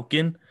and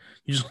Malkin,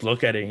 you just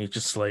look at it and you're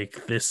just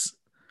like, this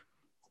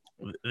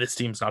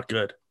team's not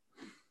good.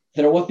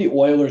 They're what the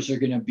Oilers are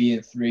going to be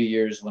in 3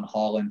 years when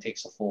Holland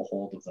takes a full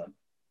hold of them.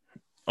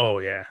 Oh,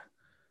 yeah.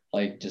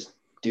 Like, just,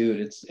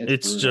 dude,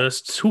 it's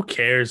just, who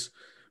cares?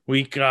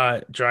 We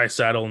got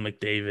Draisaitl and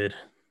McDavid.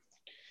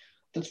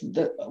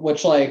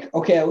 Which, like,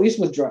 okay, at least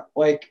with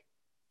like,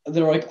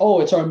 they're like,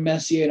 oh, it's our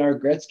Messier and our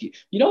Gretzky.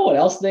 You know what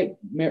else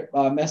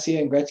Messier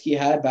and Gretzky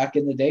had back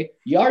in the day?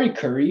 Yari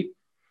Curry,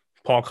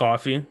 Paul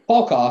Coffey,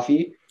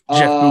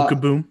 Jeff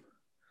Bukaboom.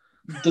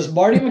 Does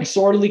Marty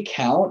McSorley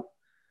count?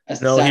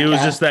 No, he was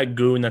just that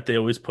goon that they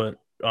always put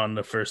on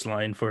the first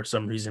line for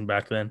some reason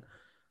back then.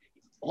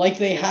 Like,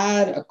 they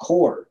had a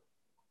core,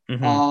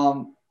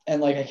 mm-hmm.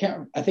 And like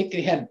I think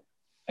they had.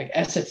 Like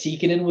Esa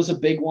Tikkanen was a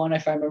big one,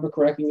 if I remember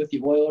correctly, with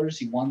the Oilers.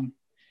 He won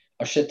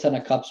a shit ton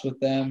of cups with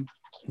them.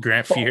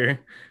 Grant Fuhr,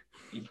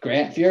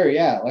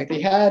 yeah. Like,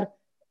 they had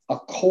a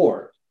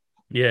core.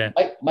 Yeah.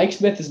 Mike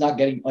Smith is not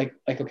getting like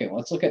okay.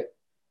 Let's look at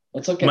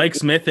Mike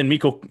Smith and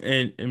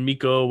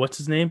Mikko. What's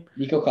his name?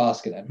 Mikko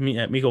Koskinen.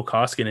 Mikko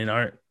Koskinen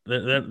aren't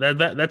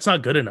that's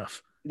not good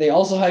enough. They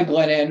also had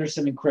Glenn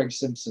Anderson and Craig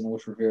Simpson,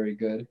 which were very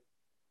good,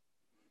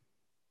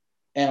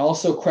 and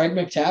also Craig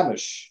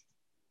McTavish.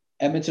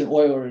 Edmonton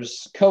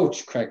Oilers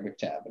coach Craig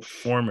McTavish,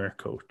 former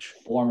coach.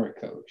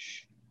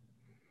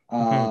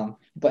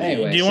 But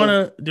anyway, do you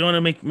want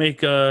to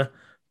make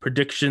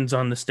predictions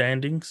on the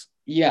standings?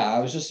 Yeah, I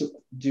was just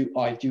do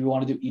you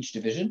want to do each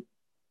division?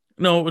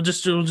 No, we'll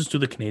just do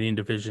the Canadian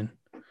division.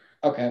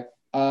 Okay.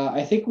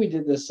 I think we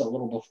did this a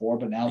little before,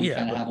 but now we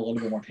kind of have a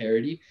little bit more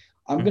parity.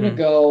 I'm gonna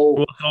go.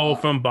 We'll go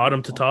from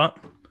bottom to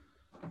top.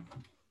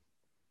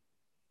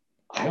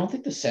 I don't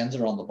think the Sens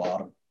are on the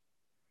bottom.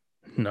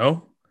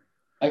 No.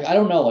 Like I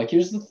don't know. Like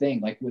here's the thing.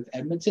 Like with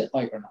Edmonton,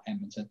 like or not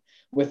Edmonton,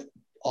 with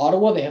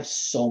Ottawa, they have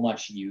so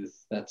much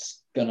youth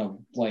that's gonna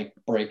like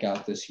break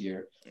out this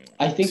year.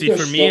 I think See, they're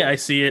for me, I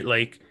still see it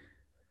like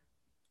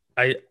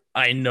I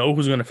I know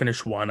who's going to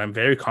finish one. I'm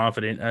very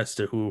confident as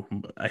to who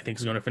I think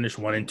is going to finish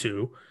one and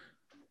two.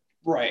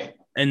 right.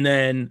 And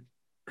then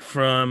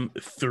from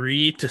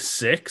 3 to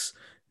 6,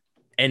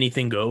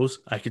 anything goes.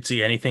 I could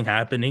see anything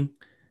happening.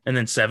 And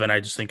then 7, I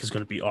just think is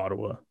going to be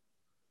Ottawa.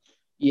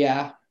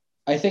 Yeah,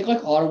 I think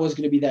like Ottawa's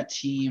gonna be that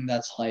team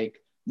that's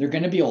like they're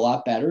gonna be a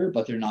lot better,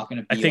 but they're not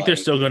gonna I be think they're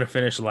like still going to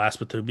finish last,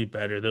 but they'll be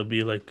better. They'll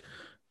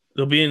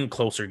be in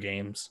closer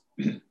games.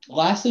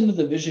 last in the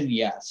division.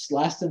 Yes,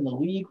 last in the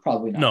league,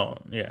 probably not. No,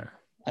 yeah,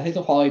 I think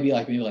they'll probably be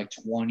like maybe like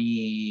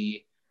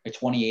 20, like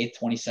 28th,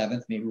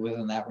 27th, maybe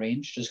within that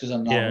range, just because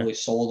I'm not yeah. really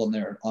sold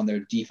on their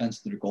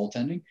defense, their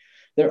goaltending.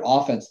 Their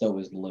offense though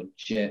is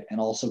legit, and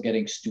also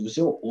getting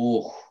Stuzo.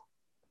 Oh,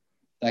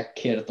 that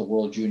kid at the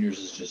World Juniors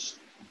is just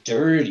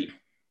dirty.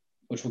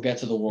 Which we'll get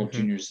to the World Hmm.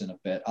 Juniors in a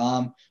bit.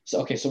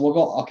 So okay, so we'll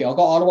go. Okay, I'll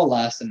go Ottawa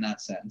last in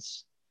that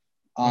sense.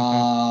 Hmm.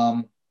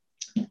 Um,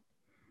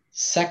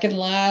 second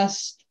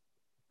last,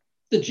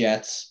 the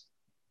Jets.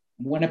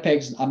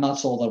 Winnipeg's. I'm not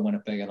sold on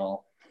Winnipeg at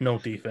all. No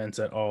defense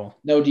at all.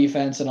 No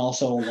defense, and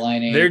also Their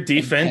lining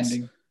defense,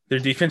 impending. their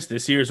defense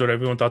this year is what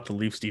everyone thought the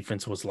Leafs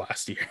defense was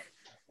last year.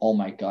 Oh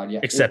my God,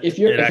 yeah. Except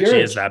it actually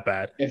is that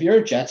bad. If you're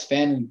a Jets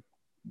fan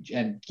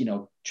and you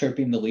know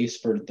chirping the Leafs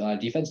for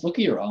defense, look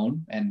at your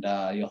own, and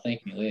you'll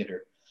thank me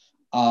later.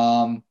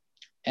 Um,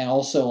 and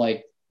also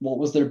like, what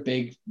was their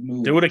big They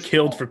move? would have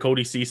killed for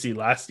Cody Ceci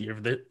last year,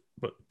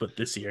 but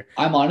this year.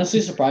 I'm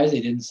honestly surprised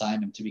they didn't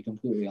sign him, to be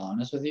completely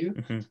honest with you.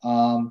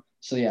 Hmm.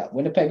 So yeah,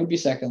 Winnipeg would be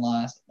second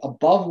last.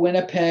 Above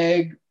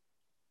Winnipeg,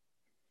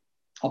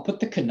 I'll put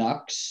the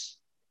Canucks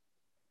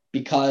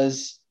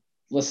because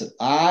listen,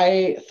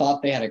 I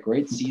thought they had a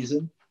great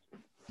season.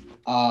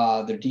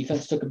 Their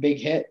defense took a big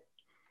hit.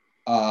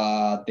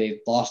 They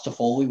lost to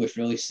Foley, which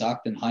really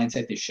sucked. In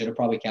hindsight, they should have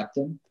probably kept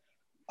him.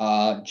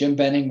 Jim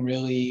Benning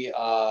really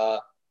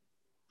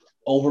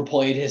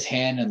overplayed his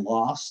hand and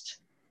lost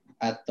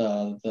at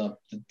the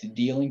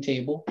dealing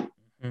table.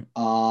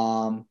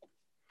 Um,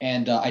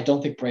 and I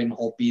don't think Braden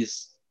Holtby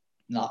is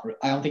not.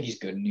 I don't think he's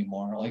good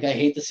anymore. Like I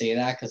hate to say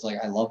that because like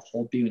I loved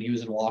Holtby when he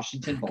was in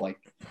Washington, but like,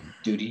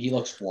 dude, he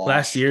looks Last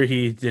washed. year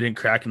he didn't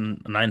crack a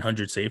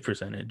 900 save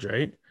percentage,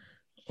 right?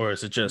 Or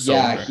is it just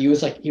Yeah, over? he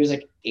was like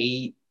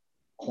eight.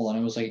 Hold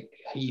on, it was like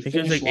he I think it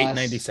was finished like last.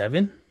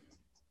 897.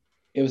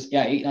 It was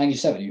yeah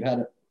 897. You had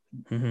it.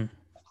 Mm-hmm.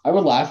 I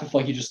would laugh if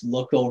like you just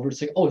look over.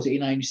 It's like oh it's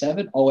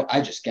 897. Oh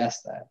I just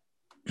guessed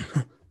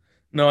that.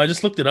 No, I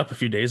just looked it up a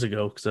few days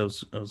ago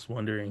because I was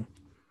wondering.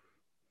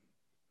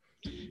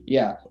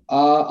 Yeah.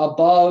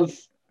 Above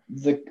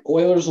the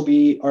Oilers will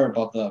be, or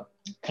above the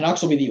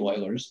Canucks will be the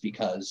Oilers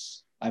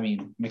because, I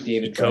mean,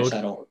 McDavid, Cheat code.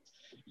 Draisaitl.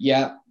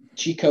 Yeah.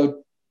 Cheat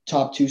code,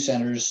 top two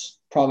centers.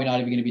 Probably not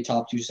even going to be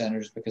top two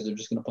centers because they're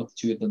just going to put the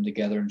two of them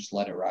together and just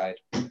let it ride.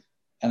 And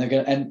they're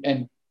going to,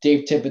 and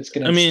Dave Tippett's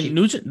going I to just mean, keep.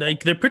 Nugent,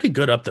 like they're pretty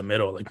good up the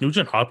middle. Like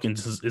Nugent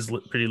Hopkins is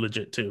pretty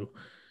legit too.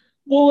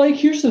 Well, like,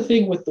 here's the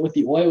thing with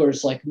the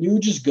Oilers. Like,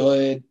 Nuge is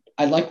good.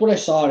 I like what I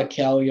saw out of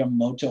Cal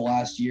Yamamoto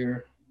last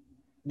year.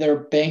 They're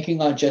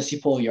banking on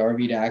Jesse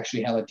Puljujarvi to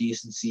actually have a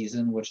decent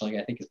season, which like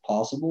I think is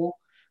possible.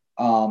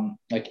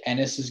 Like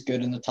Ennis is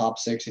good in the top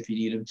six if you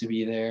need him to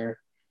be there.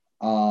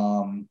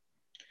 Um,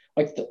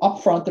 like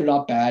up front, they're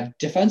not bad.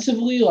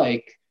 Defensively,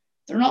 like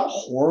they're not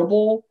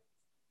horrible.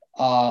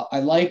 I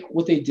like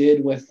what they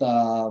did with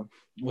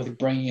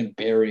bringing in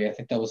Barry. I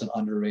think that was an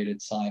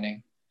underrated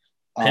signing.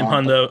 Him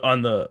on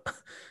But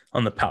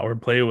the power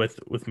play with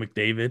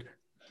McDavid.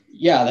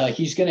 yeah, like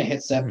he's gonna hit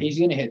Mhm. he's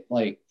gonna hit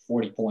like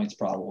 40 points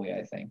probably.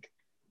 I think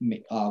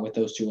with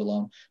those two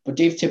alone. But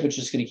Dave Tippett's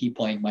just gonna keep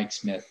playing Mike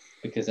Smith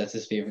because that's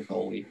his favorite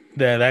goalie.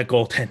 That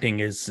goaltending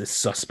is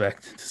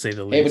suspect to say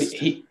the Hey,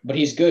 least. but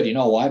he's good. You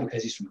know why?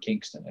 Because he's from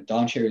Kingston, and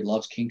Don Cherry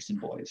loves Kingston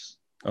boys.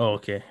 Oh,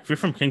 okay. If you're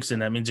from Kingston,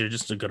 that means you're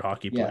just a good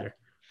hockey Yeah, player.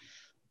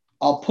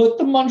 I'll put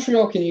the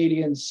Montreal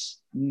Canadiens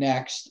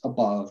next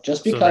above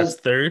just So that's because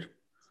third.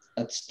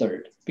 that's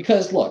third.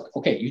 Because look,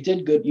 okay, you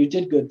did good. You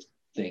did good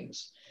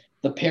things.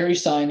 The Perry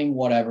signing,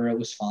 whatever, it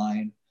was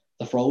fine.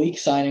 The Frolik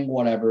signing,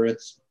 whatever,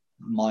 it's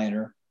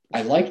minor.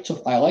 I like the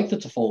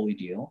Toffoli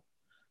deal.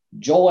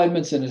 Joel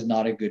Edmondson is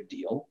not a good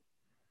deal.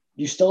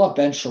 You still have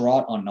Ben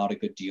Sherratt on not a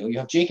good deal. You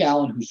have Jake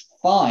Allen, who's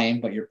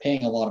fine, but you're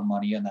paying a lot of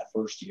money in that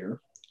first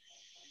year.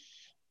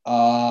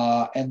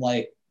 And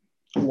like,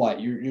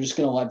 what? You're just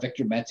gonna let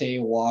Victor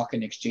Mete walk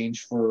in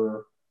exchange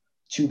for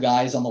two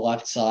guys on the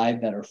left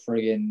side that are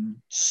friggin'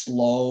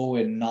 slow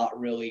and not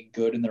really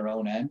good in their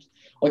own end.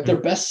 Like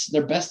Mhm.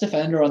 their best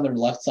defender on their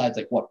left side is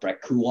like what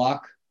Brett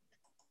Kulak,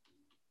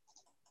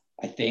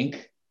 I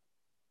think.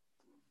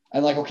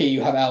 And like, okay,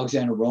 you have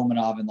Alexander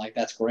Romanov, and like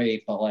that's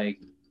great, but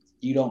like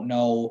you don't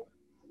know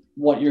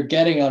what you're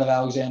getting out of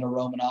Alexander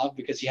Romanov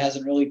because he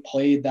hasn't really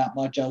played that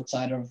much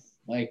outside of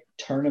like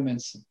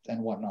tournaments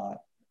and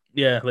whatnot.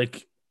 Yeah,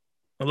 like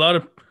a lot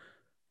of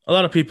a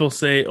lot of people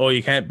say, "Oh,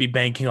 you can't be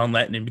banking on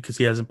Letnin because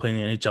he hasn't played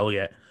in the NHL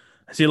yet."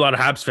 I see a lot of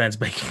Habs fans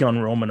banking on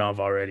Romanov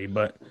already,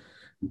 but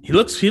he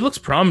looks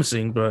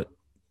promising, but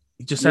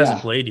he just hasn't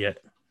Yeah, played yet.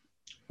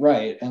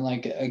 right. And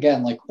like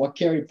again, like what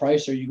Carey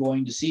Price are you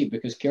going to see?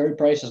 Because Carey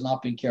Price has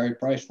not been Carey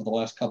Price for the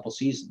last couple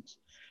seasons.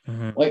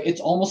 Mm-hmm. Like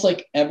it's almost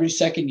like every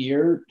second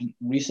year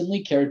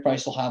recently, Carey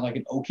Price will have like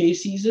an okay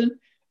season,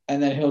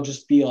 and then he'll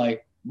just be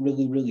like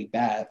really, really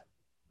bad.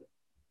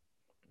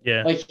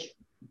 Yeah, Like,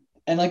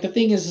 and like the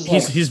thing is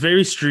he's like, he's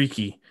very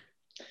streaky.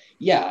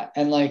 yeah,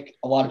 and like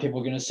a lot of people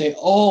are gonna say,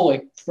 oh,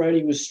 like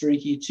Freddie was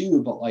streaky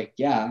too, but like,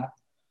 yeah,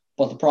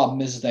 but the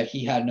problem is that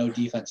he had no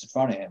defense in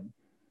front of him.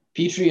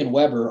 Petrie and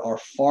Weber are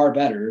far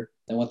better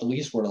than what the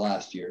Leafs were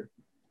last year.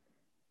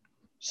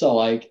 So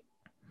like,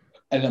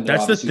 and then they're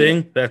That's the obviously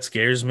like, thing that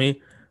scares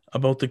me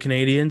about the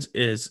Canadians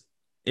is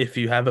if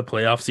you have a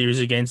playoff series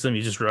against them,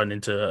 you just run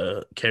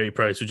into Carey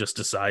Price, who just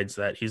decides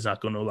that he's not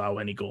going to allow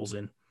any goals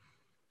in.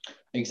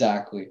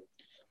 exactly.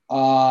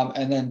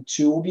 And then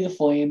two will be the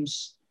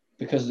Flames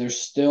because they're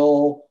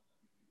still.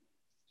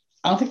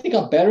 I don't think they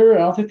got better. I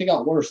don't think they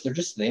got worse. They're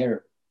just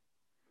there.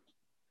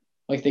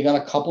 Like they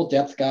got a couple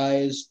depth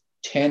guys.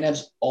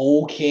 Tanev's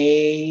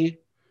okay.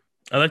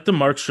 I like the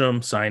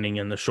Markstrom signing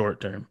in the short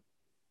term.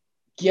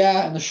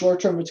 Yeah, in the short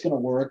term it's gonna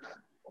work.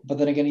 But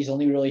then again, he's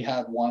only really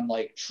had one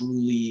like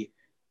truly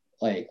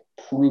like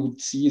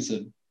proved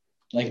season.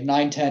 Like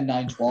 9-10,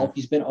 9-12.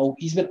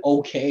 He's been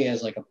okay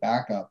as like a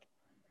backup.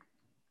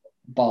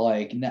 But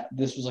like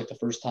this was like the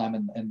first time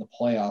in the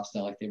playoffs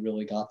that like they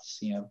really got to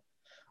see him.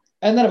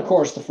 And then of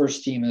course the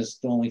first team is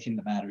the only team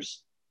that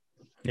matters.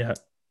 Yeah,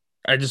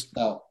 I just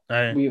So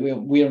I we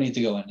don't need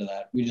to go into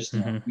that. We just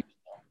know. mhm.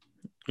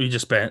 We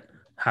just spent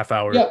half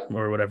hour Yep.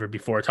 or whatever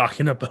before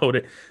talking about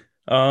it.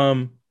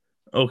 Um,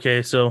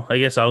 okay, so I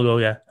guess I'll go.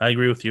 Yeah, I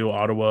agree with you.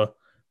 Ottawa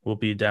will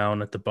be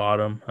down at the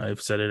bottom.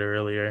 I've said it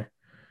earlier.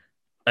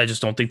 I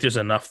just don't think there's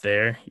enough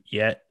there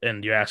yet,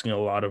 and you're asking a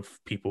lot of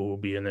people who will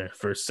be in their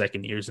first,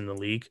 second years in the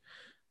league.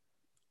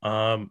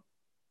 Um,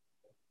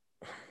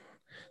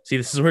 See,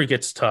 this is where it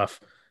gets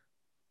tough.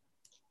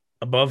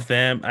 Above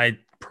them, I'd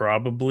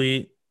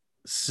probably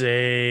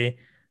say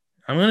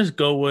I'm gonna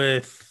go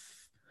with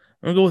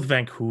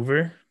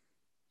Vancouver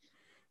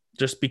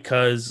just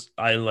because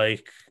I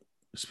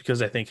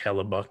think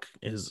Hellebuck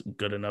is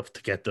good enough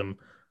to get them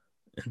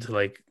into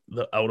like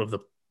the out of the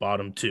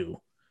bottom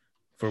two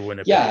for Yeah,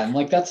 Winnipeg. and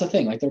like that's the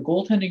thing. Like their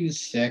goaltending is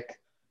sick.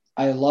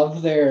 I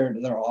love their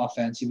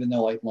offense, even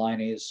though like line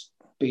is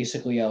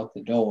basically out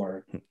the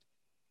door. But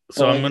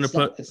So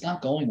like it's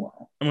not going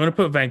well. I'm gonna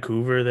put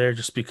Vancouver there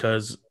just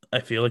because I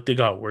feel like they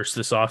got worse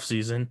this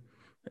offseason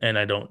and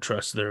I don't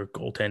trust their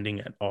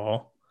goaltending at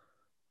all.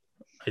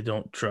 I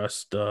don't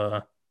trust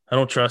I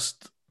don't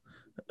trust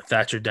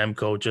Thatcher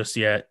Demko just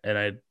yet,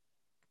 and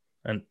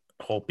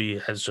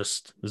Holtby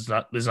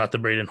is not the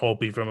Braden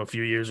Holtby from a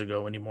few years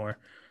ago anymore.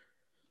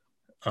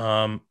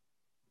 Um,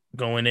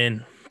 Going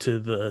in to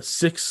the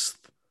sixth,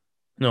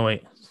 no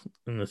wait,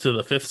 to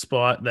the fifth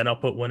spot, then I'll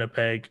put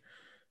Winnipeg.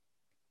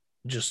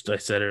 Just I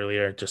said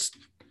earlier, just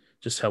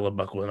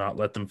Hellebuck will not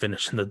let them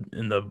finish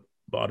in the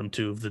bottom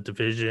two of the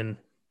division.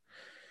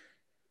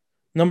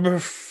 Number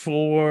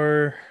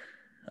four,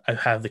 I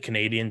have the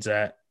Canadians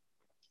at.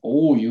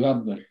 Oh, you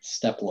have a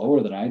step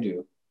lower than I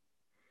do.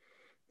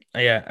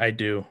 Yeah, I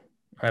do.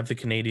 I have the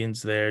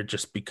Canadians there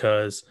just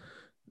because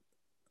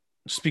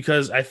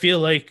I feel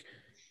like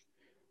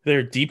they're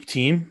a deep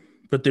team,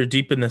 but they're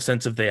deep in the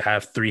sense of they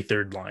have three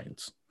third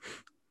lines.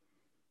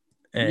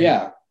 And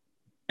Yeah,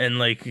 and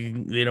like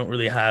they don't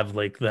really have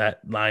like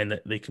that line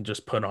that they can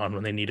just put on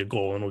when they need a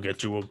goal and will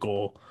get you a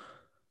goal.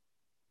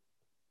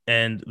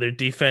 And their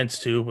defense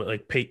too, but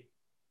like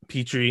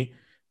Petrie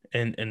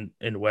and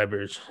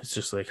Weber's, it's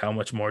just like how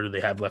much more do they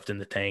have left in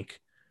the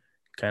tank,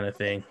 kind of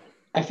thing.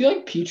 I feel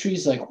like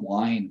Petrie's like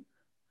wine.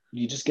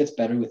 He just gets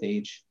better with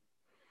age.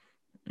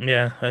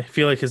 Yeah, I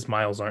feel like his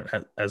miles aren't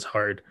as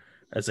hard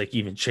as like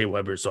even Shea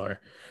Weber's are.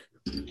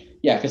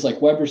 Yeah, because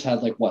like Weber's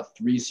had like what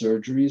 3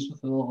 surgeries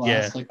within the Yeah,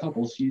 last like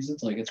couple of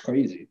seasons. Like it's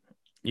crazy.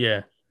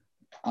 yeah.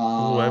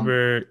 Um,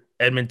 Weber,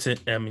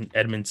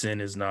 Edmondson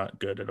is not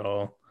good at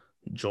all.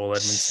 Joel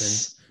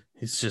Edmondson,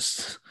 he's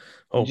just,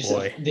 oh did you say?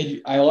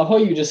 boy. I love how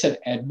you just said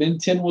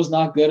Edmonton was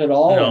not good at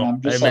all, and No, I'm I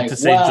just meant like, to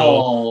say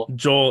well,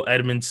 Joel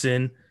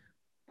Edmondson.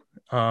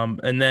 And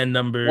then once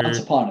number,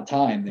 upon a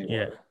time they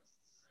yeah.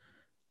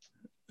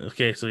 were.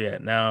 Okay, so yeah,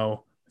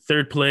 now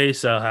third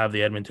place, I'll have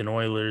the Edmonton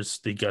Oilers.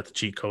 They got the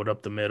cheat code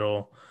up the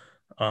middle.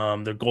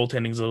 Their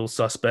goaltending's a little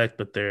suspect,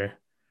 but their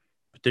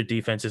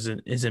defense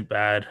isn't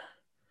bad,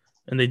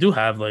 and a they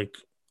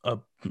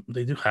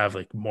do have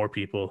like more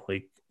people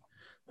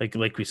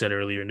like we said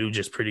earlier.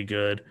 Nugent's pretty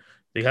good.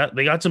 They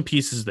got some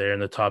pieces there in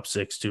the top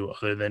six too,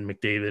 other than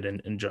McDavid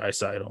and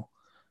Draisaitl.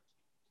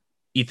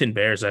 Ethan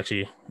Bear is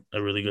actually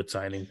a really good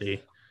signing.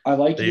 I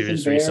like They Ethan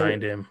just Bear.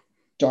 re-signed him.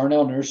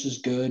 Darnell Nurse is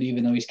good,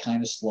 even though he's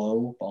kind of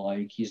slow, but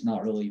like he's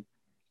not really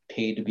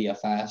paid to be a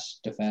fast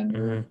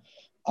defender.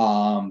 Mm-hmm.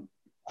 Um,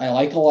 I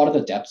like a lot of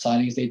the depth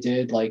signings they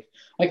did. Like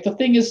the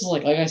thing is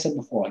like I said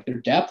before, like their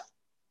depth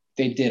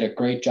they did a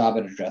great job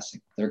at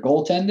addressing. Their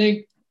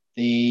goaltending,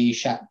 they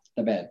shot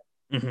the bed.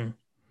 Mm-hmm.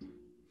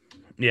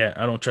 Yeah,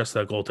 I don't trust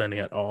that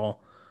goaltending at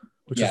all,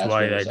 which is Yeah, it's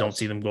why really I don't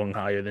see sus. them going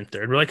higher than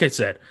third. But like I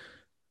said,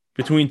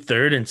 between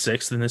third and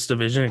sixth in this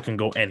division, it can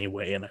go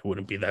anyway, and I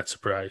wouldn't be that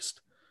surprised.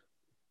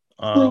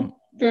 Um, True.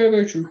 Very,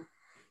 very true.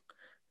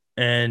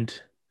 and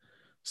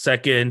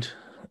second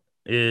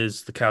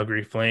is the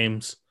Calgary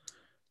Flames,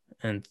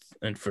 and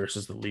first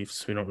is the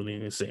Leafs. We don't really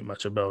need to say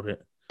much about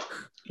it.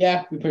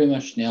 Yeah, we pretty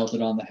much nailed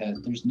it on the head.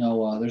 There's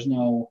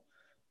no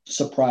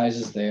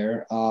surprises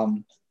there.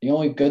 The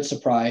only good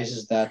surprise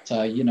is that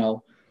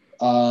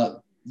uh,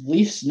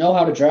 Leafs know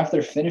how to draft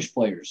their Finnish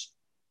players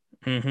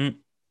Mm-hmm.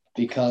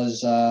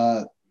 because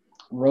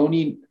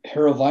Roni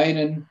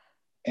Hiravainen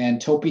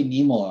and Topi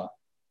Nimola.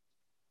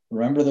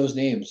 Remember those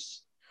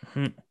names.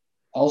 Mm-hmm.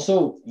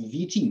 Also,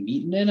 VT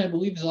Meetinen, I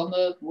believe, is on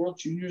the World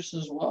Juniors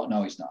as well.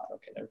 No, he's not.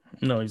 Okay, there.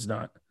 No, he's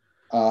not.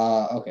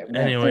 Okay. Well,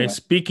 Anyway, anyway.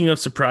 speaking of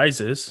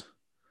surprises,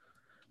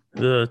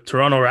 the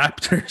Toronto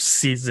Raptors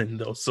season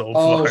though so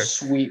Oh, far.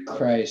 sweet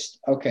Christ.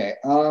 Okay.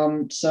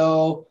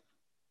 So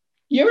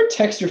you ever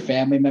text your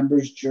family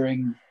members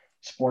during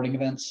sporting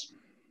events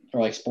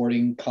or like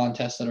sporting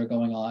contests that are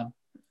going on?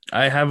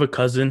 I have a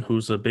cousin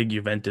who's a big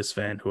Juventus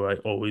fan who I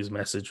always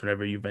message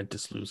whenever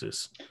Juventus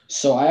loses.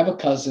 So I have a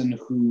cousin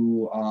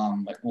who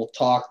like will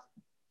talk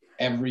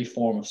every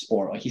form of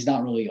sport. Like he's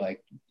not really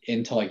like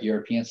into like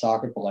European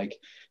soccer, but like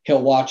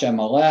he'll watch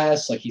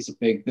MLS. Like he's a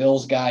big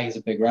Bills guy. He's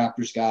a big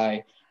Raptors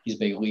guy. He's a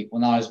big Leaf.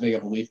 Well, not as big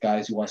of a Leaf guy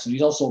as he was. And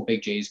he's also a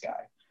big Jays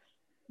guy.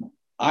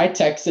 I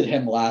texted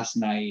him last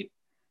night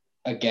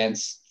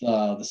against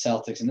the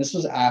Celtics, and this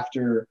was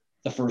after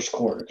the first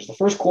quarter because the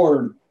first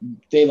quarter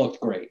they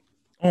looked great.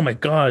 Oh my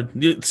God.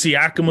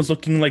 Siakam was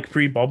looking like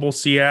pre-bubble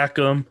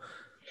Siakam.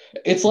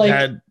 It's like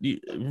Had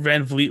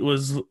Van Vliet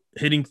was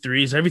hitting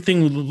threes.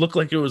 Everything looked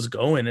like it was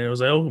going. And it was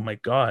like, oh my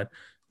God,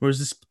 where's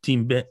this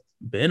team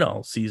been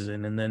all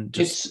season? And then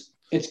it's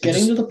it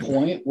getting to just the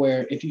point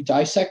where if you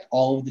dissect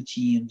all of the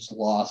team's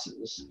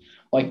losses,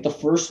 like the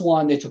first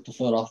one they took the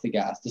foot off the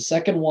gas. The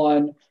second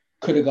one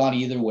could have gone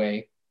either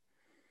way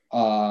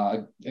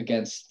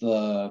against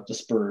the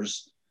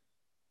Spurs.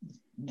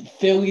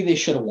 Philly they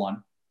should have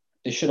won.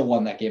 They should have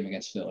won that game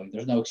against Philly.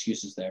 There's no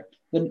excuses there.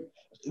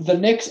 The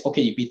Knicks,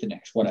 okay, you beat the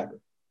Knicks, whatever.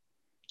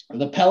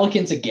 The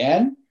Pelicans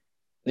again,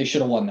 they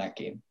should have won that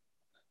game.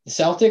 The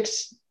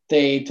Celtics,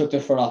 they took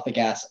their foot off the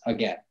gas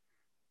again.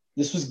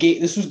 This was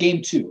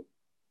game two.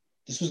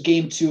 This was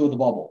game two of the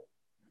bubble,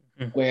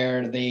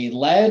 where they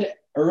led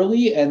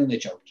early and then they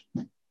choked.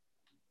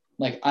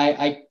 Like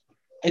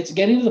it's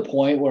getting to the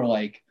point where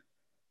like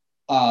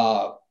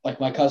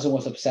my cousin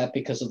was upset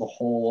because of the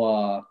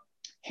whole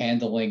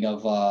handling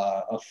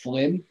of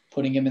Flynn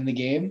putting him in the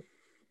game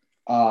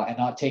and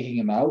not taking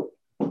him out.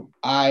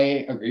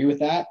 I agree with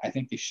that. I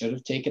think they should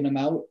have taken him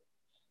out.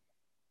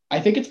 I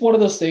think it's one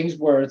of those things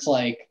where it's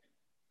like,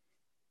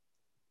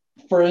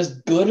 for as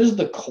good as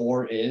the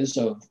core is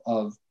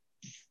of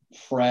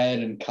Fred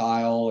and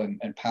Kyle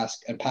and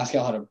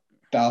Pascal had a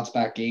bounce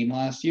back game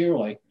last year,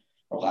 like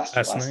or last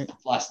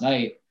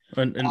night.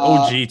 and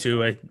OG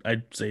too.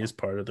 I'd say is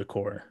part of the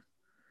core.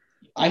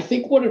 I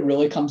think what it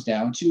really comes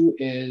down to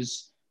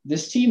is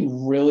this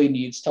team really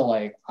needs to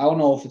like. I don't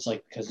know if it's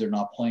like because they're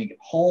not playing at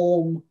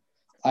home.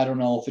 I don't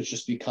know if it's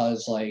just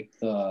because like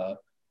the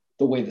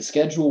way the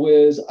schedule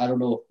is. I don't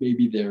know if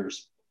maybe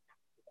there's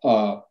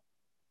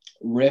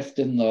rift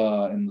in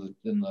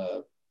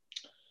the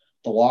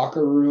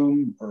locker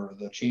room or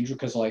the change room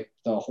because like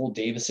the whole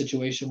Davis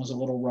situation was a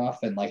little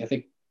rough and like I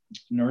think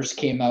Nurse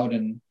came out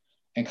and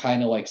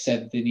kind of like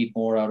said they need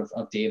more out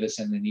of Davis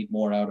and they need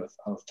more out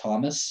of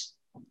Thomas,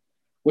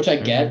 which I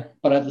get,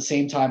 but at the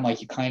same time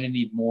like you kind of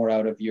need more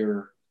out of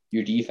your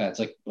defense.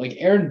 Like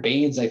Aaron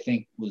Baines I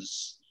think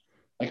was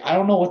like I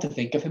don't know what to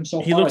think of him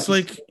so He far. looks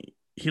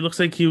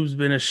like he's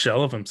been a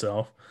shell of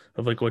himself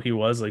of like what he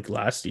was like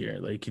last year.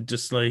 Like he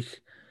just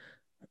like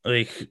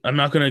I'm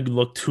not gonna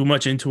look too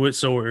much into it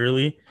so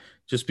early,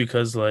 just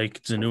because like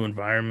it's a new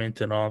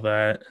environment and all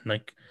that, and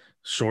like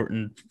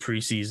shortened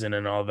preseason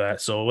and all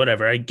that. So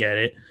whatever, I get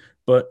it.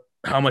 But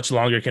how much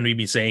longer can we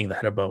be saying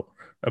that about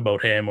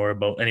him or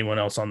about anyone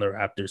else on the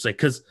Raptors? Like,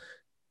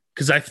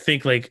 because I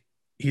think like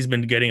he's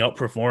been getting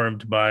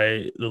outperformed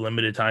by the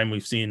limited time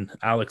we've seen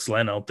Alex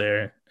Len out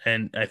there,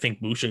 and I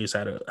think Boucher's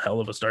had a hell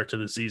of a start to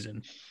the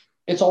season.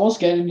 It's almost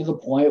getting to the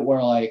point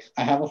where like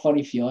I have a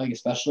funny feeling,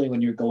 especially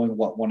when you're going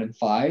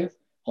 1-5,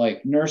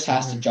 like Nurse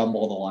has to Mm-hmm.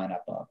 jumble the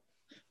lineup up.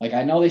 Like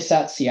I know they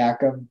sat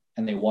Siakam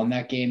and they won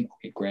that game.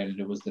 Okay, granted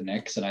it was the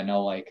Knicks, and I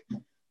know like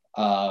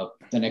the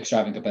Knicks are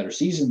having a better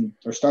season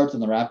or start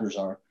than the Raptors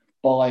are,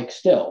 but like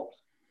still,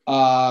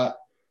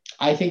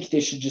 I think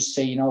they should just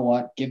say, you know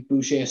what, give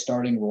Boucher a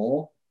starting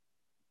role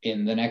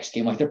in the next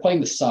game. Like they're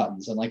playing the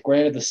Suns, and like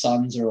granted the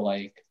Suns are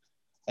like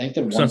I think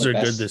they're one of Suns the are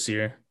good best. this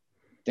year.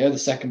 They're the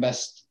second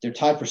best. They're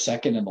tied for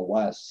second in the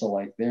West. So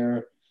like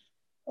they're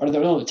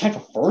tied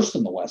for first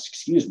in the West.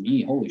 Excuse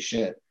me. Holy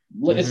shit.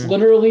 It's Mm-hmm.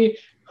 literally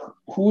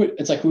who.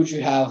 It's like who would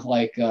you have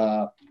like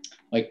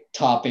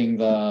topping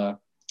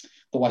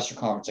the Western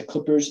Conference. Like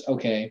Clippers,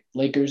 okay.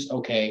 Lakers,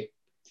 okay.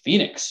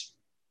 Phoenix,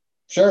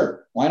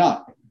 sure, why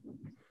not?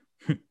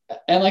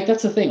 And like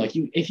that's the thing. Like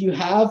if you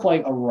have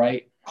like a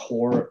right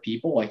core of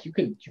people, like you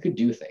could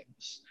do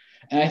things.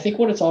 And I think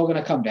what it's all going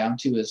to come down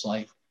to is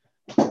like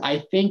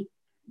I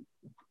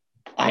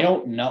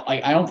don't know.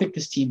 I don't think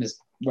this team is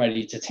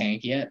ready to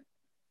tank yet.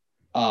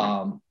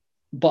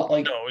 But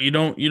like No, you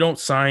don't.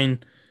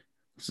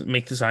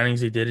 Make the signings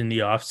they did in the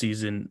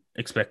offseason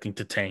expecting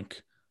to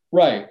tank.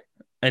 right.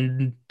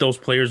 And those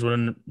players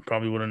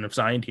probably wouldn't have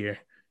signed here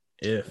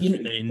if they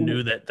You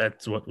knew that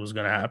that's what was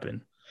going to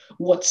happen.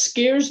 what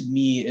scares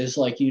me is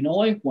like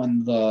like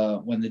when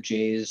the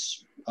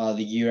Jays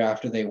the year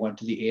after they went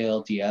to the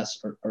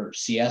ALDS or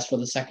CS for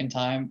the second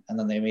time, and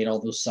then they made all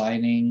those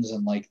signings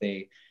and like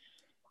they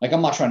like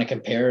I'm not trying to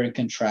compare and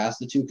contrast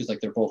the two because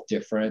like they're both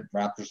different.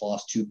 Raptors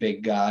lost two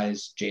big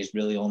guys. Jays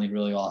only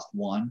really lost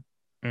one.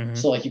 Mm-hmm.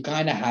 So like you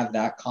kind of have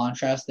that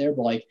contrast there,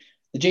 but like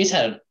the Jays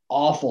had an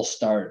awful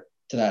start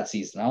to that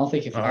season. I I don't know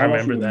if you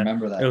remember that.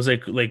 remember It that. was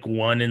like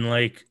one in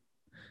like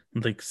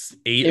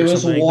eight It or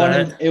was something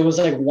like that. it was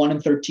like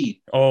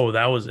 1-13 Oh,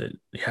 that was it.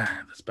 Yeah,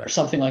 that's or bad.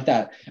 something like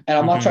that. And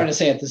I'm not Mm-hmm. trying to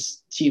say that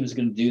this team is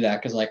going to do that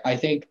because like I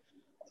think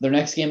their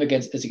next game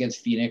is against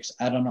Phoenix.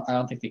 I don't know. I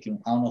don't think they can.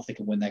 I don't know if they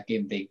can win that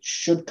game. They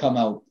should come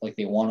out like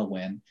they want to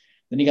win.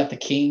 Then you got the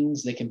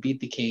Kings. They can beat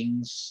the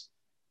Kings.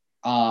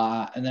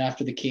 And then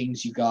after the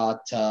Kings, you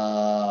got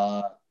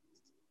trying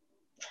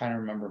to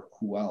remember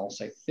who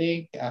else. I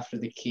think after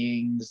the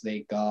Kings, they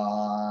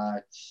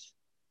got.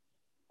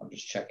 I'm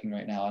just checking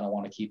right now. I don't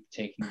want to keep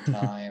taking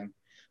time.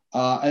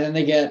 And then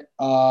they get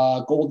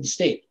Golden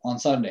State on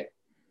Sunday.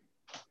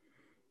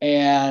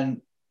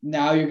 And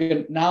now you're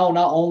gonna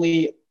not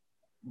only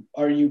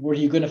were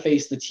you gonna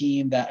face the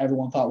team that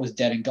everyone thought was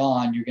dead and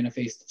gone, you're gonna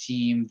face the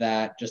team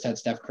that just had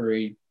Steph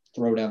Curry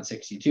throw down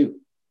 62.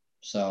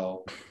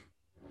 So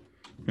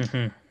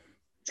Mm-hmm.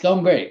 it's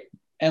going great.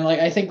 And like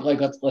I think like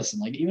let's listen,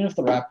 like even if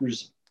the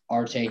Raptors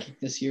are tanking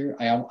this year,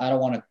 I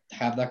don't want to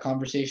have that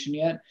conversation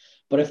yet.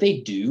 But if they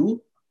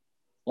do,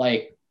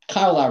 like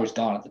Kyle Lowry's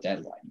gone at the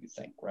deadline, you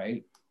think,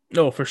 right?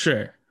 No, for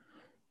sure.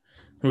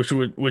 Which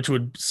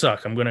would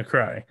suck. I'm gonna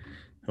cry.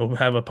 We'll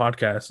have a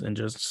podcast and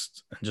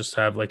just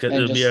have like And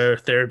it'll be just a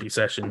therapy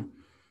session.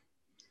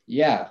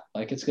 yeah,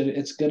 like it's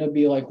gonna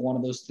be like one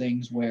of those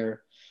things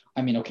where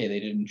I mean, okay, they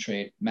didn't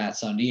trade Matt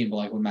Sundin, but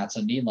like when Matt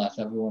Sundin left,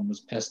 everyone was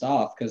pissed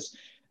off because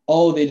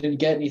they didn't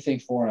get anything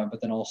for him. But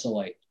then also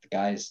like the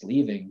guy's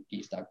leaving,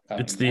 he's not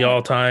It's coming the back.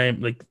 all-time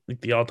like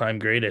the all-time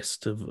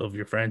greatest of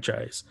your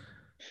franchise.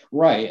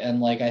 Right. And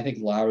like I think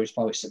Lowry's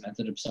probably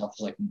cemented himself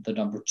as like the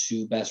number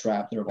two best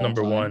Raptor of all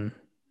Number time. one.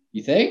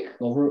 You think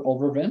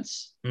over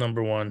Vince?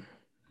 Number one.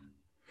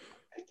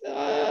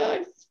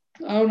 I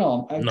don't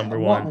know. Number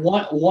one.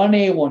 One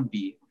A, one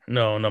B.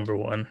 No, number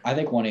one. I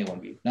think 1A,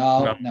 1B.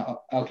 No.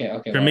 No. Okay.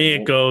 For Well, me,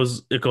 it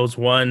goes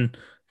one,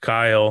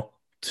 Kyle,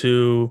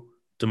 two,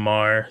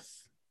 DeMar.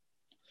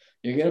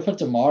 you're gonna put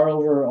DeMar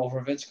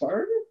over Vince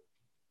Carter?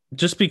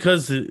 Just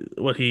because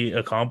what he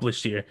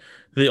accomplished here.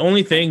 The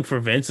only thing for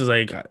Vince is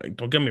like,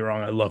 don't get me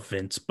wrong, I love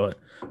Vince, but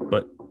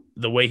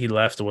the way he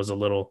left was a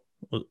little,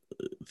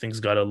 things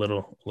got a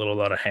little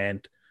out of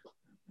hand.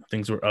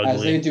 Things were As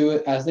ugly.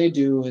 they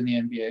do in the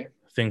NBA.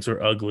 Things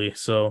were ugly.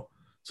 So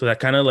that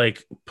kind of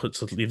like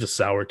leaves a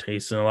sour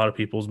taste in a lot of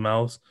people's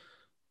mouths.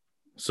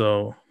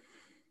 So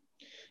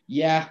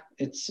Yeah,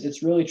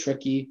 it's really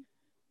tricky.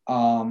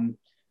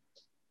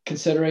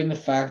 Considering the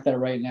fact that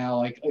right now,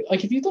 like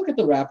if you look at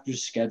the Raptors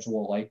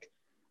schedule, like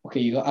okay,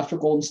 you got after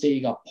Golden State,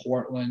 you got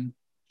Portland.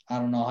 I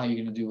don't know how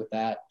you're gonna do with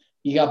that.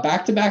 You got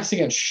back-to-backs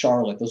against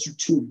Charlotte. Those are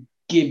two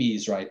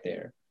gimmies right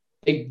there.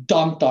 They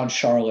dunked on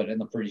Charlotte in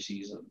the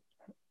preseason.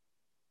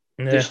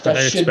 yeah, That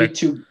I should be expect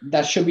two.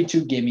 That should be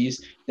two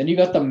gimmies. Then you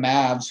got the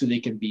Mavs, who they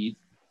can beat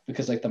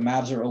because like the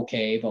Mavs are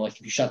okay, but like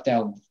if you shut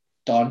down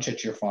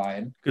Doncic, you're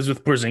fine. because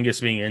with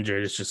Porzingis being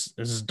injured, this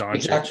is Doncic.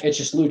 Exactly. It's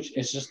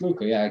just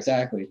Luka. Yeah,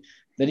 exactly.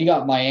 Then you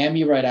got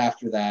Miami right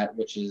after that,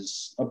 which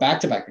is a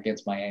back-to-back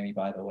against Miami,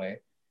 by the way,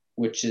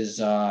 which is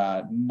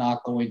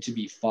not going to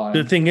be The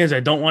fun. thing is,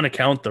 I don't want to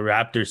count the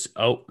Raptors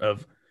out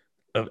of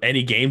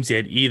any games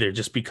yet either,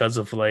 just because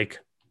of like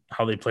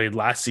how they played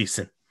last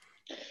season.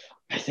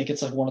 I think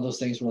it's like one of those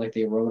things where like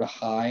they rode a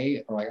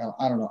high, or like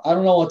I don't know. I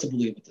don't know what to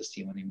believe with this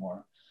team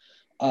anymore.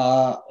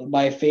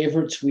 My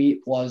favorite tweet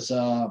was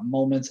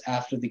moments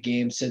after the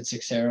game. Sid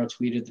Sixero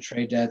tweeted the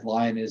trade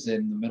deadline is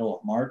in the middle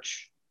of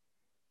March,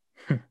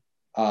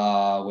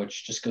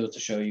 which just goes to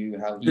show you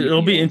how he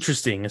It'll be feels.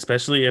 interesting,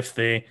 especially if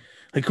they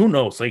like who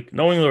knows, like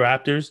knowing the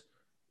Raptors,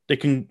 they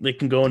can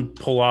go and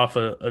pull off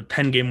a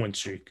 10-game win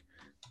streak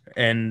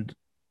and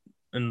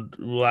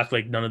we'll act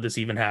like none of this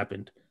even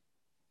happened.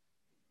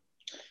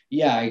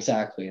 Yeah,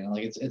 exactly. And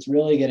like it's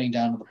really getting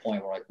down to the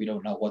point where like we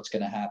don't know what's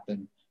going to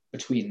happen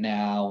between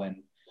now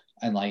and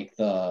like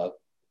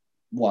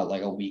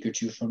like a week or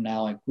two from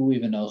now. Like who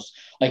even knows?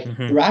 Like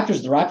Mm-hmm.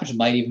 The Raptors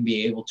might even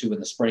be able to in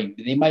the spring.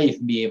 They might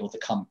even be able to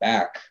come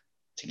back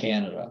to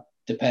Canada,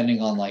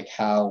 depending on like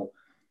how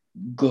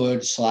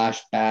good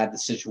 / bad the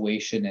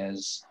situation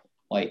is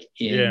like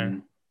Yeah.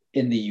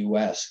 in the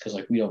US, because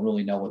like we don't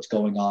really know what's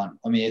going on.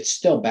 I mean, it's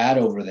still bad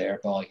over there,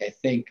 but like I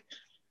think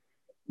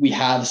we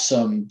have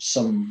some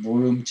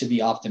room to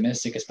be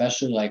optimistic,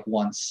 especially like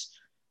once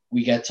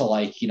we get to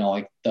like,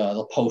 like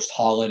the post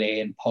holiday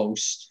and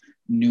post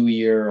New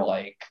Year,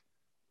 like,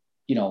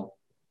 you know,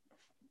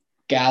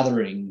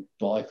 gathering,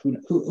 but like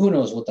who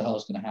knows what the hell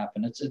is going to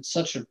happen. It's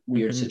such a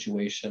weird Mhm.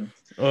 situation.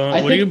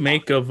 I What do you think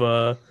make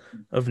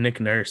of Nick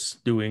Nurse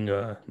doing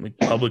like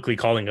publicly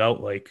calling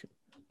out like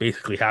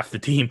basically half the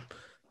team?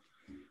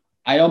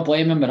 I don't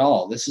blame him at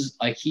all. This is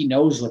like he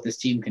knows what this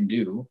team can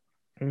do.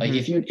 Like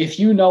Hmm. if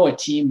you know a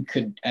team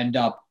could end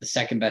up the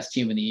second best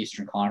team in the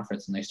Eastern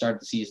Conference and they start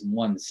the season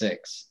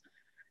 1-6,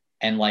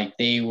 and like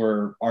they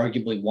were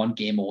arguably one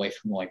game away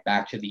from like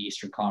back to the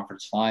Eastern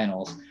Conference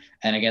Finals,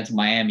 and against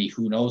Miami,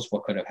 who knows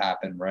what could have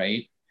happened,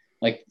 right?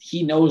 Like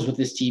he knows what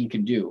this team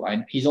can do.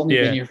 He's only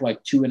been Yeah, here for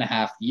like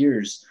 2.5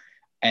 years,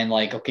 and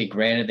like okay,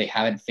 granted they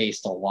haven't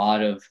faced a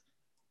lot of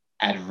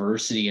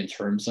adversity in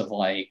terms of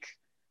like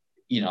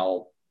you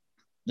know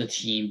the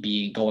team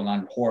being going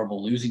on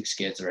horrible losing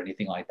skids or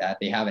anything like that.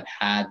 They haven't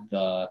had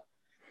the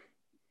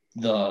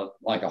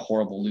like a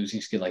horrible losing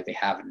skid like they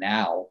have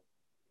now.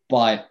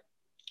 But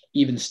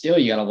even still,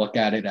 you got to look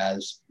at it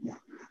as,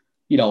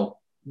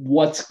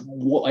 what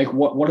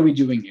are we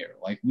doing here?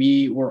 Like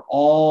we're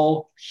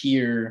all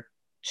here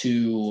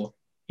to,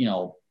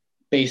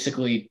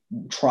 basically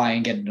try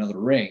and get another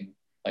ring.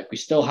 Like we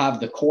still have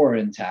the core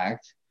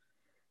intact.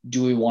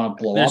 Do we want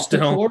to blow there's up the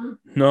still core?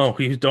 no.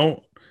 You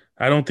don't.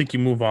 I don't think you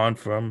move on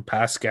from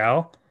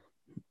Pascal.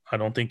 I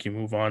don't think you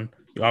move on.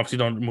 You obviously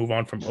don't move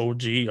on from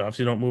OG. You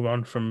obviously don't move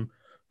on from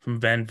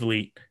Van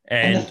Vliet.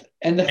 And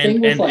And the and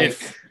thing with and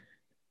like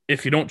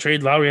if you don't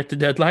trade Lowry at the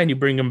deadline, you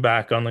bring him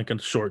back on like a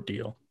short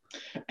deal.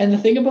 And the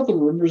thing about the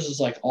rumors is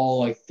like all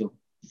like the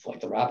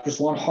Raptors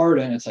want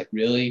Harden. It's like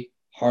really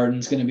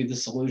Harden's going to be the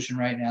solution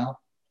right now.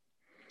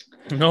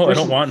 No, I First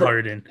don't of want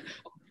Harden.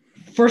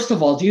 first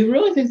of all, do you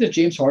really think that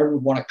James Harden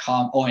would want to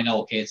come? Oh, I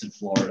know. Okay, it's in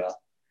Florida.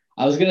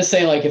 I was gonna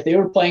say like if they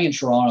were playing in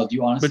Toronto, do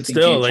you honestly But think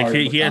still, James like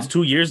Harden he, would he has come?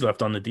 2 years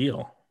left on the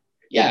deal.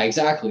 Yeah,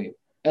 exactly.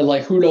 And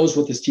like who knows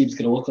what this team's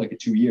gonna look like in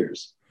 2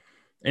 years?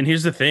 And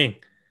here's the thing,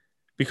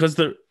 because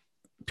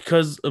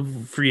because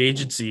of free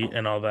agency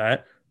and all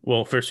that.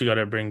 Well, first we got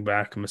to bring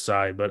back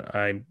Masai, but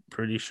I'm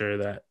pretty sure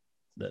that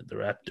the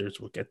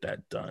Raptors will get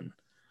that done.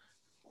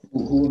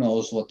 Who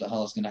knows what the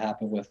hell is gonna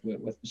happen with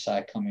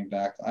Masai coming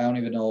back? I don't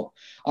even know.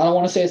 I don't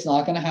want to say it's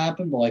not gonna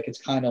happen, but like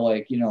it's kind of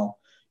like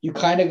you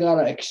kind of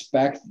gotta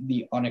expect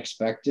the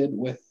unexpected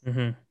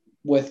Hmm.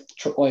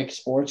 like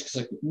sports because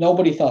like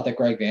nobody thought that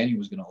Greg Vanney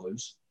was going to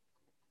lose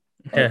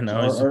Yeah,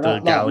 no, he's or at the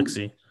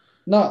Galaxy.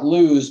 not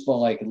lose but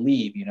like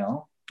leave. I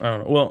don't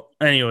know. Well,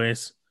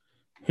 anyways,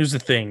 here's the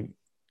thing,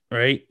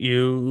 right?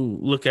 You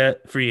look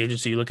at free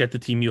agency, you look at the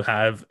team you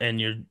have,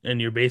 and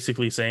you're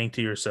basically saying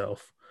to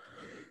yourself,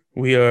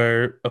 "We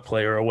are a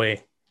player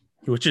away,"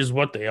 which is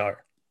what they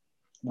are.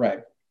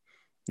 Right.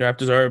 The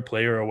Raptors are a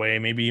player away,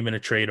 maybe even a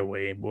trade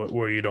away,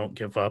 where you don't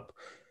give up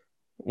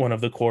one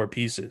of the core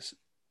pieces.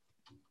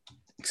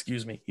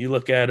 Excuse me. You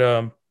look at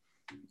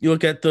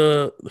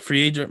the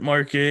free agent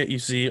market. You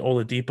see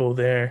Oladipo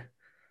there.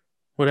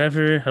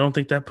 Whatever. I don't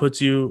think that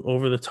puts you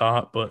over the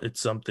top, but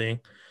it's something.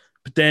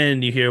 But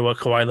then you hear what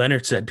Kawhi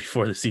Leonard said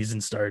before the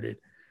season started,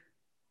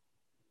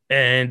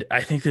 and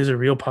I think there's a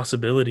real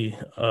possibility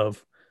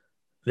of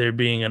there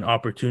being an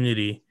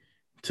opportunity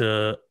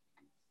to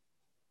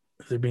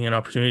there being an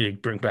opportunity to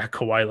bring back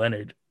Kawhi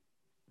Leonard.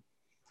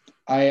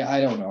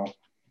 I don't know.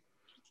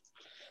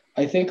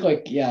 I think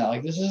like yeah,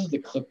 like this is the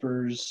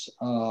Clippers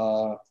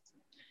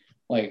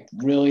like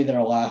really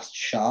their last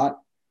shot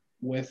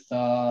with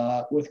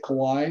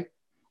Kawhi.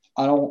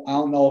 I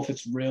don't know if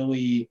it's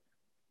really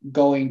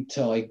going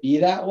to like be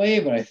that way,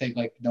 but I think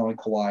like knowing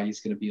Kawhi, he's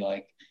gonna be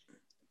like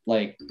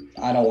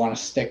I don't want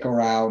to stick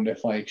around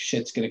if like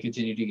shit's gonna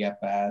continue to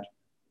get bad.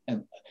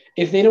 And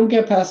if they don't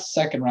get past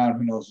the second round,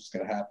 who knows what's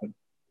gonna happen?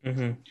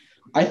 Mm-hmm.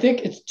 I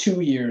think it's 2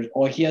 years.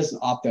 Well, he has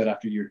opted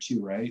after year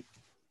two, right?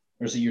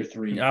 Or is it year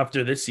three?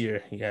 After this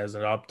year, he has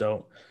an opt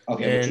out,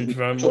 Okay, and which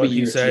from will be what he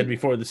year said two.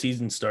 before the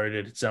season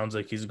started, it sounds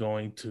like he's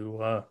going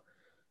to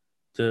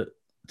to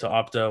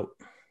opt out.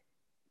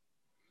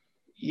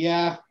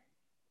 Yeah,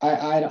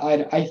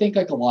 I think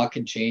like a lot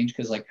can change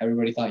because like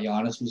everybody thought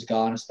Giannis was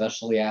gone,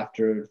 especially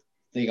after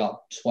they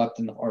got swept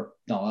or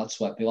no, not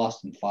swept. They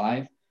lost in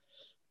five.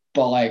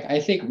 But like I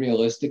think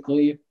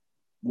realistically,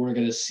 we're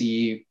gonna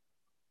see.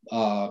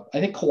 I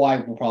think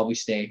Kawhi will probably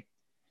stay.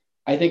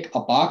 I think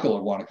Ibaka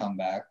would want to come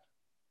back,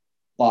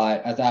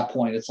 but at that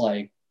point, it's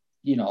like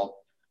you know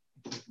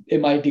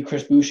it might be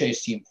Chris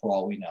Boucher's team for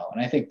all we know.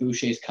 And I think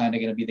Boucher's kind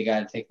of going to be the guy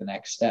to take the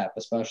next step,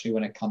 especially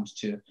when it comes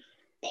to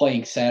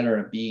playing center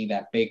and being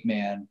that big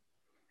man.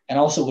 And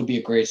also would be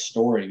a great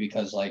story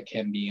because like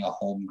him being a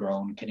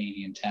homegrown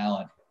Canadian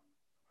talent.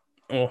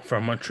 Well,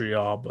 from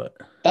Montreal, but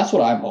That's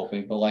what I'm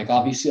hoping. But like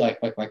obviously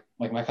like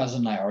my cousin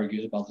and I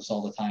argue about this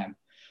all the time.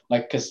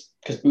 Like because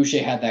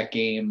Boucher had that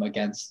game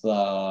against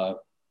the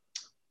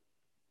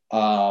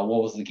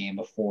what was the game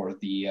before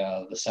the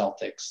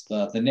Celtics,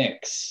 the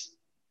Knicks.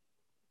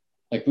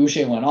 Like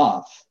Boucher went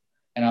off,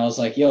 and I was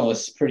like, "Yo,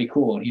 this is pretty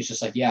cool." And he's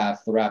just like, "Yeah, if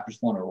the Raptors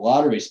won a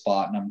lottery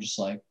spot," and I'm just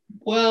like,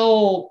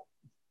 "Well,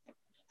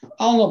 I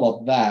don't know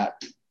about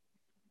that,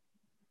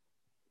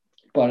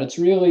 but it's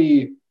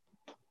really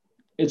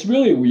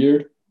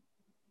weird.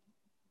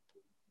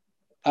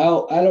 I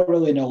don't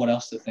really know what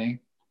else to think.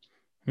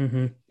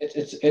 Mm-hmm.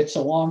 It's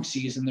a long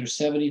season. There's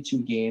 72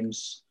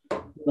 games.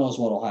 Who knows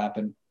what'll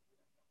happen?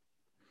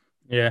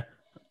 Yeah,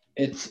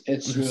 It's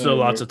there's really still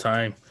lots weird. of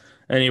time.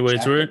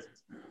 Anyways, Exactly.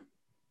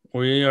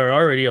 we are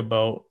already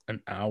about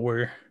an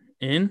hour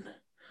in,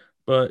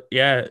 but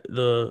yeah,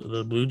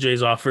 the Blue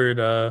Jays offered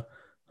a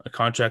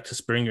contract to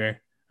Springer.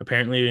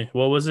 Apparently,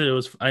 what was it? It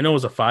was I know it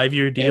was a 5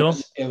 year deal.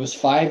 It was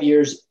 5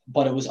 years,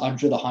 but it was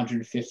under the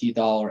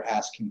 $150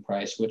 asking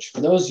price. Which,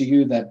 for those of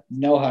you that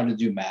know how to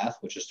do math,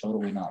 which is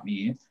totally not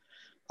me,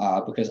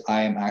 because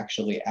I am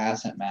actually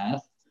ass at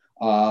math.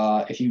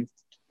 If you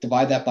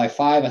divide that by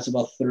 5, that's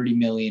about 30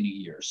 million a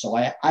year. So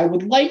I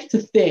would like to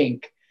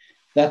think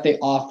that they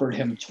offered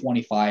him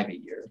 25 a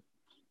year.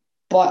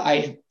 But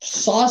I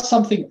saw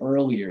something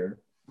earlier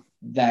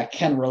that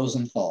Ken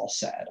Rosenthal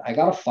said. I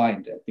gotta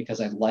find it because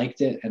I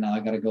liked it, and now I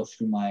gotta go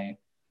through my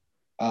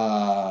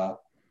uh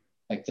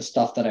like the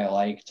stuff that I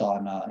liked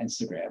on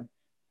Instagram.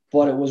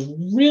 But it was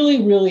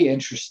really, really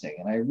interesting,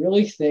 and I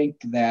really think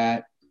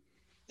that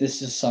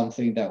this is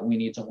something that we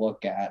need to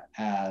look at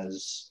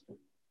as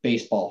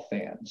baseball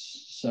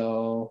fans.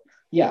 So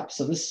yeah,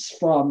 so this is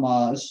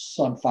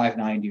on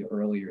 590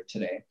 earlier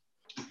today.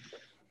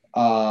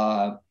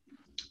 Uh,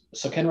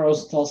 so Ken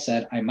Rosenthal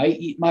said, "I might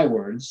eat my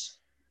words,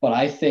 but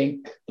I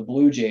think the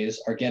Blue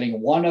Jays are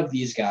getting one of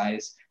these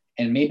guys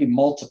and maybe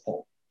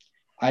multiple.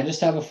 I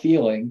just have a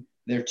feeling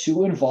they're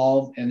too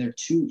involved and they're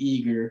too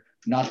eager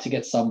not to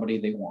get somebody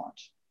they want."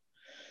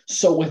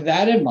 So with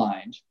that in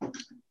mind,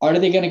 are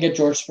they going to get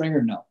George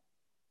Springer? No.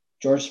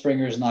 George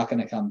Springer is not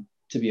going to come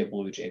to be a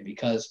Blue Jay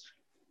because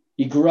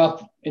he grew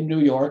up in New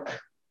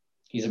York.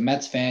 He's a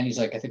Mets fan. He's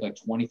like, I think like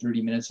 20,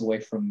 30 minutes away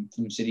from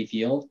Citi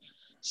Field.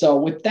 So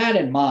with that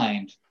in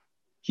mind,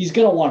 he's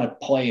going to want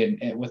to play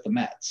with the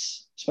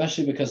Mets,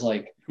 especially because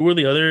like Who were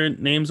the other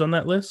names on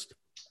that list?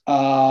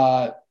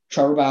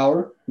 Trevor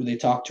Bauer, who they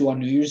talked to on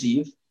New Year's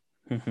Eve,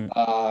 Mm-hmm.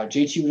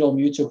 JT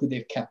Realmuto, who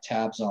they've kept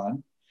tabs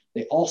on.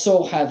 They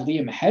also had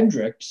Liam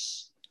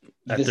Hendricks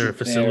At their visit their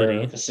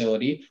facility.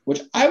 facility,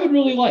 which I would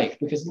really like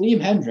because Liam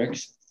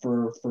Hendricks,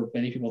 for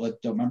many people that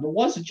don't remember,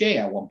 was a J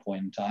at one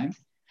point in time.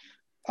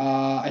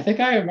 I think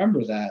I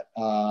remember that.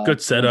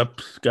 Good setup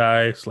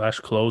guy slash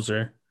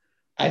closer.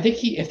 I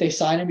think if they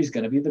sign him, he's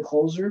going to be the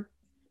closer.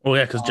 Oh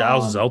yeah, because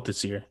Giles is Um, out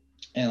this year.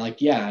 and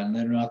like yeah, and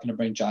they're not going to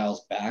bring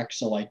Giles back,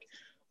 so like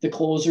the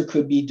closer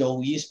could be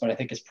Dolis, but I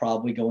think it's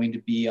probably going to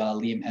be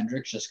Liam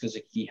Hendricks just because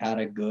he had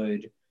a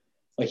good,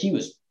 like he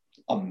was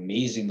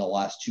amazing the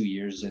last 2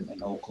 years in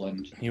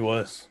Oakland. He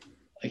was.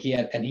 Like he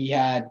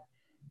had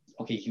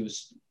okay, he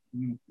was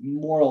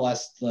more or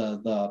less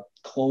the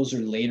closer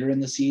later in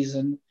the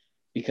season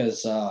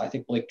because I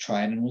think Blake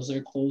Trinan was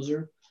their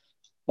closer.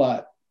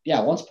 But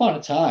yeah, once upon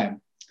a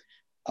time,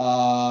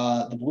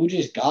 the Blue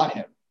Jays got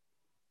him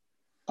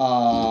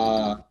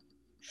uh,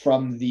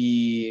 from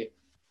the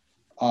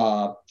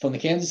from the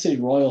Kansas City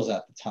Royals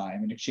at the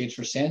time in exchange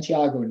for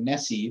Santiago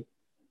Nessie,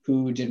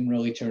 who didn't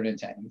really turn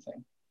into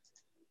anything.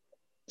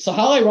 So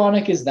how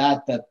ironic is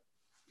that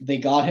they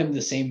got him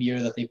the same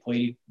year that they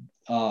played,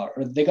 or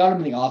they got him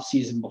in the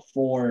offseason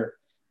before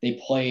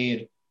they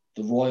played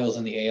the Royals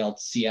in the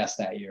ALCS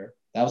that year.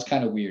 That was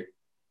kind of weird.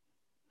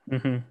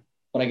 Mm-hmm.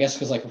 But I guess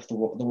because like the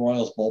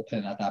Royals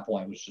bullpen at that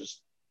point was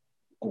just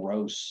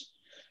gross.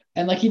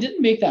 And like he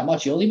didn't make that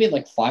much. He only made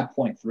like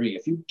 5.3.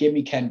 If you give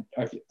me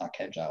not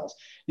Ken Giles,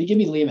 if you give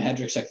me Liam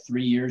Hendricks like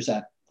 3 years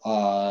at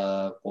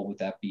what would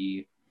that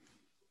be?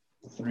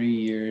 3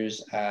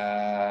 years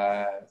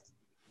at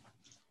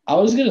I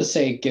was gonna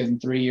say give him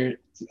 3 years,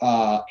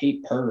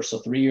 8 per, so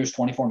 3 years,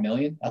 24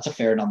 million. That's a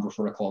fair number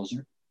for a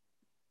closer.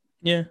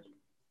 Yeah.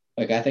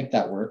 Like I think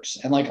that works.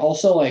 And like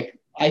also like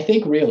I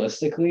think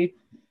realistically,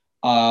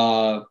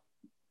 I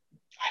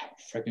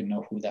don't freaking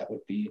know who that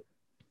would be.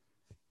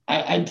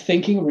 I'm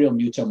thinking Real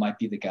Muto might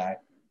be the guy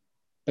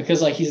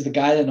because like he's the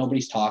guy that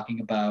nobody's talking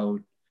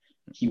about.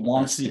 He I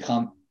wants to see.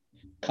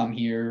 come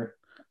here.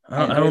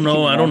 I I don't think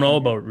know. he'd I don't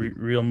want to know come here. about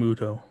Real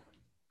Muto.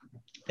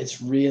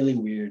 It's really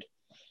weird.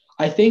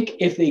 I think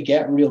if they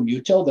get Real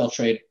Muto, they'll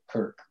trade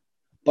Kirk.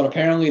 But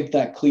apparently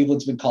that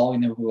Cleveland's been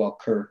calling them about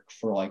Kirk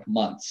for like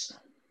months.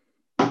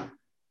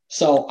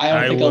 So I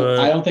I would.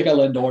 don't think a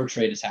Lindor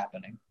trade is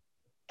happening.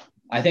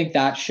 I think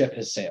that ship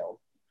has sailed.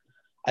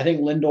 I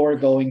think Lindor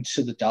going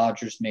to the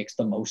Dodgers makes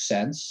the most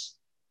sense.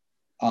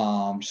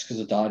 Just because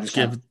the Just Dodgers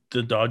have give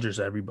the Dodgers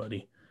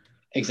everybody.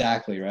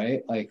 exactly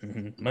right. Like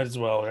Mm-hmm. Might as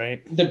well,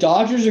 right? the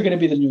Dodgers are going to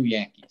be the new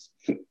Yankees.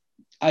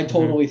 I Mm-hmm.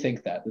 totally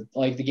think that.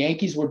 Like the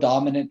Yankees were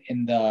dominant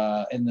in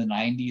the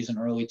 90s and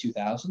early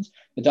 2000s.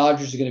 The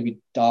Dodgers are going to be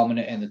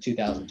dominant in the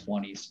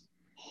 2020s.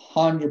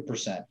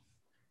 100%.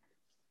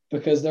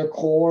 because their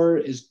core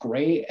is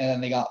great, and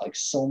then they got like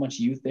so much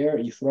youth there.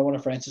 You throw in a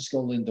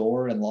Francisco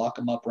Lindor and lock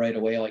him up right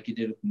away like you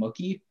did with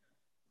Mookie.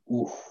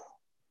 Oof,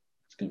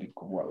 it's gonna be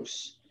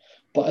gross.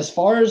 But as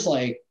far as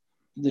like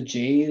the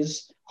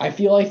Jays, I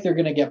feel like they're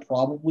gonna get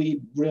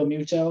probably Real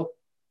Muto,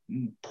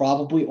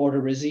 probably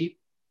Odorizzi.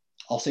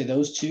 I'll say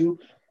those two.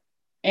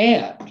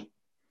 And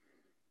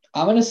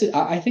I'm gonna say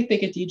I think they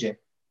get DJ.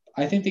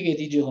 I think they get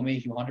DJ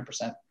LeMahieu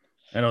 100%.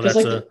 I know Because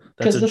that's like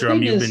that's a the drum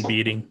thing you've is, been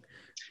beating.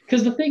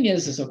 because the thing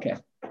is okay.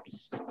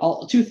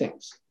 Two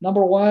things.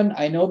 Number one,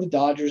 I know the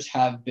Dodgers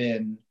have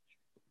been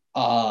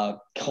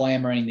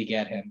clamoring to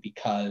get him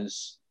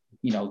because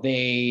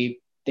they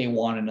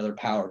want another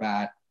power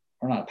bat,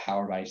 or not a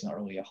power bat. He's not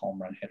really a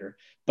home run hitter,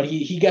 but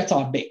he gets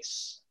on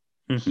base.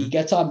 He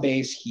gets on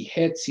base. He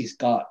hits. He's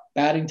got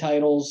batting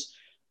titles,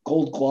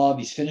 Gold Glove.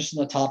 He's finished in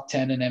the top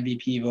 10 in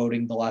MVP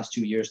voting the last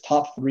 2 years,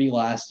 top 3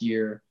 last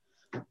year.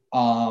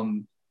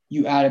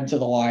 You add him to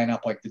the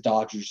lineup, like the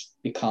Dodgers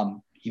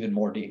become even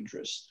more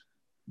dangerous.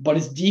 But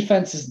his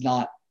defense is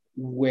not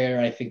where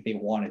I think they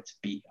want it to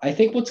be. I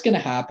think what's going to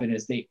happen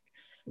is the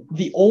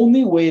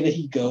only way that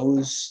he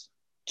goes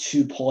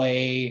to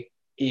play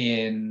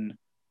in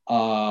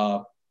LA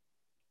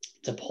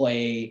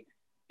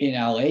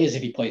is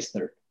if he plays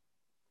third,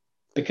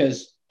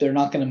 because they're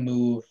not going to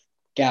move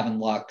Gavin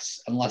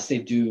Lux unless they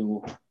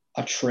do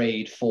a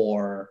trade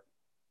for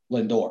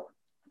Lindor.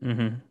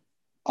 Mm-hmm.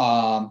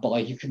 But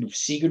like you can move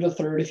Seager to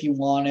third if you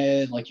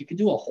wanted. Like you could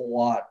do a whole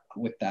lot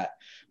with that.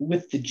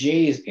 With the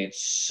Jays,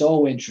 it's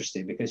so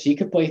interesting because he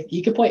could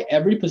play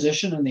every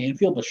position in the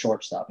infield but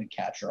shortstop and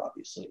catcher,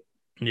 obviously.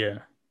 Yeah.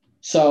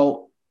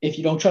 So if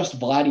you don't trust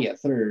Vladdy at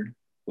third,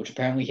 which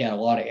apparently he had a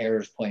lot of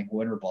errors playing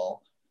winter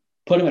ball,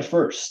 put him at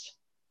first,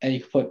 and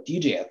you could put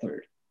DJ at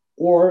third.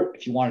 Or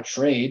if you want to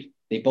trade,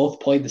 they both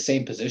played the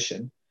same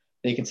position.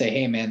 They can say,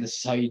 hey, man, this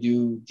is how you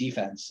do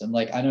defense. And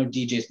like I know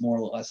DJ's more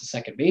or less a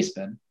second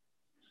baseman,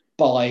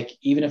 but like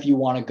even if you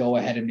want to go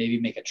ahead and maybe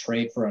make a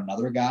trade for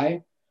another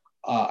guy,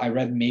 I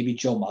read maybe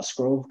Joe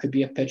Musgrove could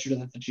be a pitcher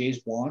that the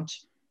Jays want.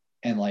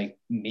 And like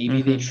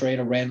maybe they trade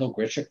a Randall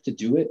Grichuk to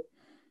do it.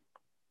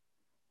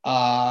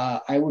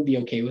 I would be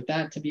okay with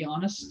that, to be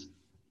honest.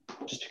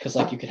 Just because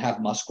like you could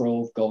have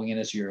Musgrove going in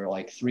as your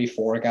like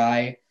 3-4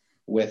 guy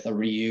with a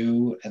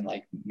Ryu and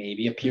like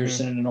maybe a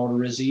Pearson and an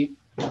Odorizzi.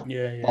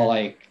 Yeah. But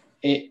like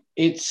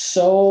it's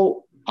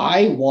so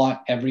I want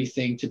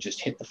everything to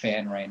just hit the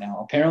fan right now.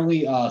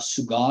 Apparently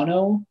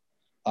Sugano,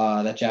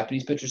 that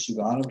Japanese pitcher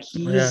Sugano,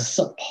 he is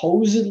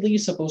supposedly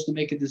supposed to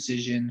make a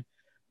decision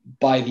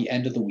by the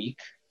end of the week.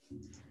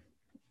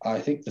 I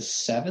think the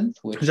 7th.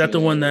 Which is that the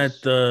one that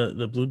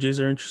the Blue Jays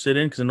are interested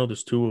in? Because I know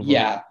there's 2 of them.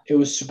 Yeah, it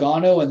was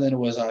Sugano and then it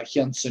was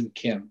Hyun-Sung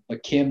Kim.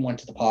 But Kim went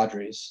to the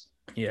Padres.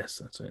 Yes,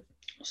 that's it.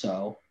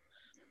 So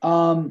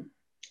I'm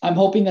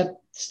hoping that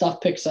stuff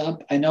picks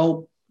up. I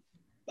know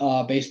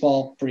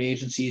baseball free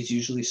agency is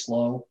usually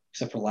slow,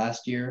 except for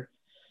last year.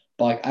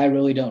 But like, I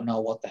really don't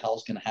know what the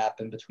hell's going to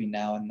happen between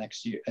now and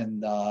next year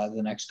and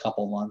the next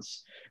couple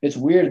months. It's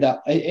weird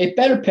that it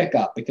better pick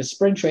up because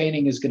spring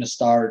training is going to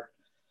start,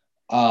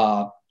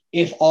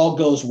 if all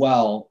goes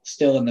well,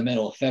 still in the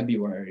middle of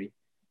February.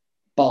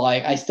 But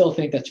like, I still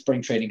think that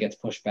spring training gets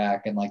pushed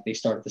back and like they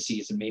start the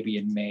season maybe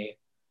in May.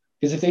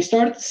 Because if they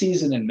start the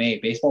season in May,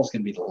 baseball is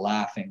going to be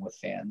laughing with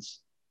fans.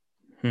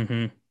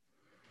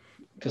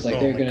 Because like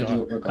they're going to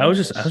do it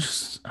regardless.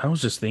 I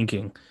was just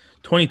thinking,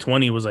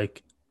 2020 was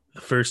like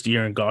the first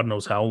year in God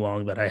knows how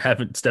long that I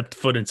haven't stepped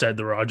foot inside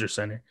the Rogers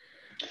Center.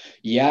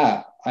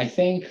 Yeah, I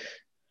think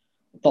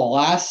the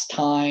last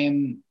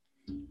time,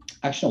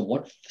 actually, no,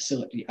 what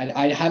facility?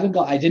 I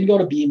didn't go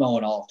to BMO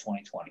at all of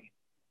 2020.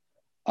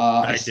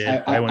 I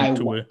did. I went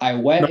to it. I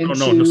went no,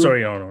 not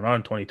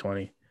in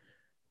 2020.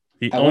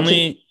 The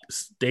only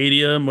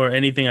stadium or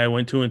anything I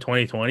went to in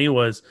 2020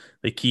 was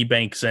the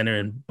KeyBank Center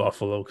in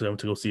Buffalo because I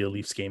went to go see a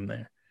Leafs game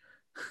there.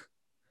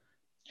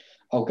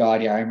 Oh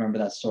God, yeah, I remember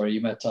that story.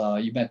 You met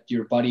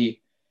your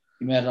buddy,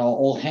 you met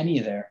old Henny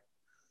there.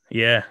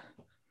 Yeah,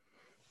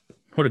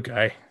 what a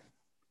guy.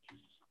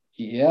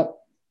 Yep.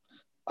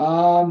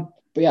 But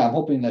yeah, I'm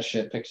hoping that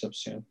shit picks up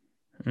soon.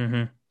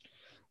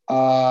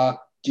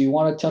 Do you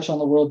want to touch on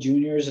the World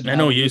Juniors? I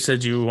know you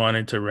said you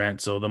wanted to rant,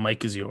 so the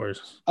mic is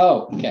yours.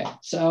 Oh, okay.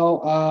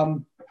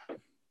 So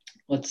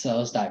let's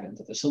dive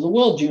into this. So the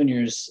World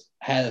Juniors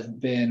have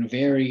been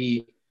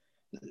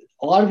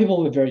a lot of people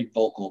have been very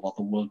vocal about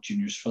the World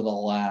Juniors for the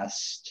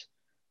last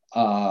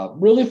I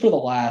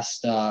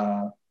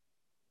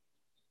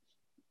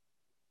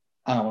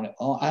don't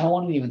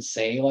want to even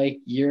say like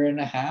year and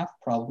a half,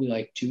 probably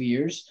like 2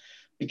 years,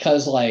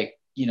 because like,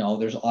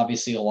 there's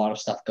obviously a lot of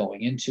stuff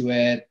going into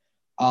it.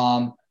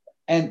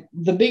 And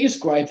the biggest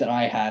gripe that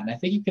I had, and I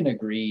think you can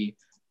agree,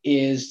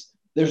 is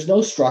there's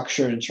no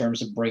structure in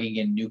terms of bringing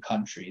in new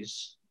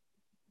countries.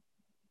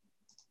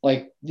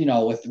 Like,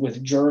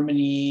 with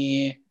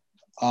Germany,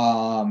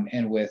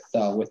 and with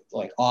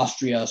like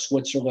Austria,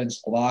 Switzerland,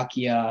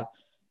 Slovakia,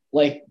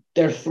 like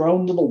they're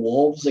thrown to the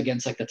wolves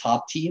against like the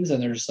top teams,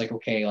 and they're just like,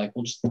 okay, like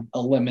we'll just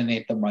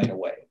eliminate them right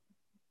away.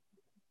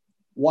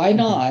 Why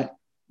not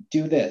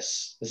do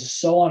this. This is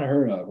so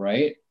unheard of,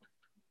 right?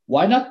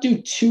 Why not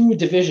do 2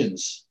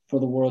 divisions for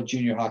the World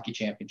Junior Hockey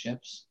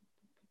Championships?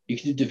 You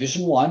can do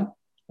Division 1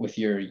 with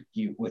your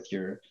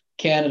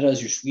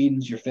Canadas, your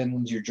Swedens, your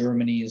Finlands, your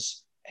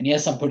Germanys, and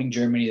yes, I'm putting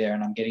Germany there,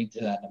 and I'm getting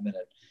to that in a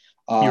minute.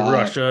 Your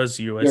Russia's,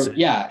 USA.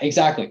 Yeah,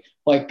 exactly.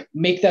 Like,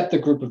 make that the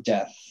group of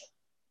death.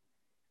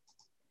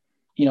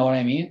 You know what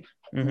I mean?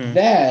 Mm-hmm.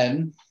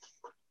 Then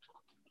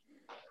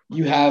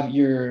you have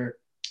your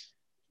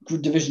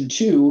Division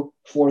 2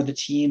 for the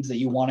teams that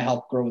you want to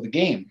help grow the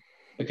game,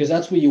 because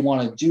that's what you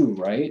want to do,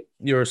 right?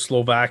 Your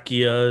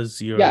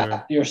Slovakias,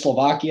 your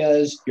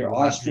Slovakias, your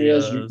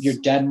Austrias, your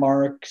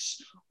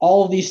Denmarks,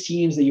 all of these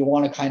teams that you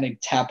want to kind of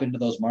tap into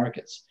those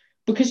markets,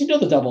 because the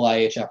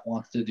IIHF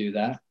wants to do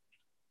that.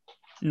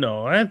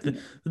 No,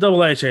 the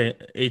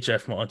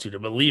IIHF wants you to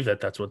believe that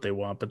that's what they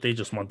want, but they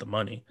just want the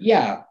money.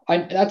 Yeah,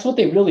 that's what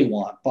they really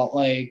want. But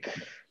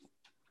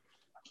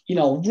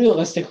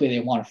realistically,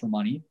 they want it for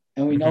money,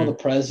 and we know the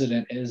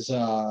president is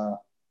the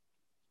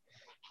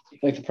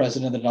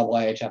president of the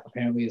IIHF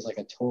apparently is like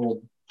a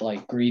total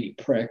greedy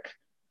prick,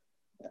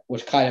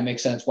 which kind of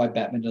makes sense why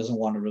Bettman doesn't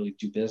want to really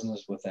do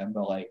business with them.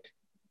 But I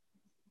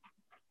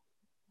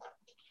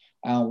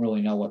don't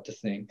really know what to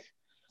think.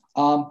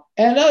 And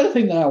another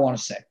thing that I want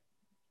to say.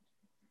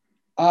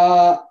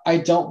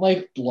 I don't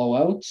like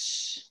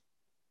blowouts.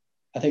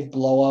 I think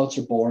blowouts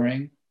are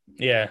boring.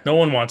 Yeah, no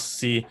one wants to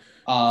see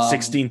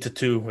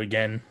 16-2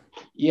 again.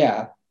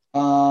 Yeah.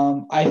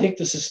 I think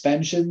the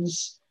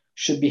suspensions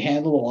should be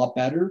handled a lot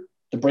better.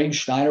 The Braden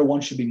Schneider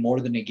one should be more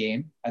than a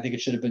game. I think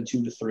it should have been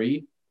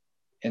 2-3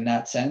 in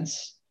that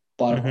sense.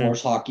 But of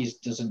course, hockey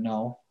doesn't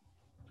know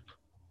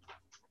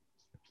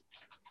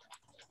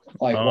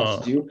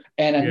what to do.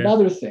 And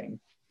another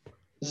thing,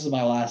 this is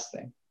my last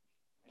thing.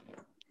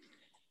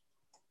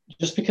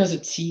 Just because a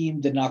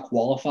team did not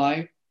qualify,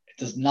 it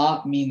does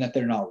not mean that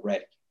they're not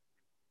ready.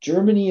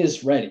 Germany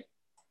is ready.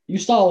 You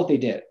saw what they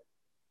did.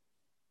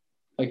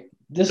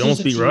 This they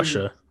almost beat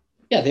Russia.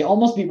 Yeah, they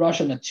almost beat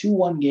Russia in a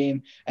 2-1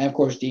 game. And of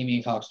course,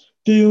 Damien Cox,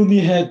 they only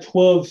had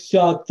 12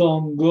 shots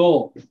on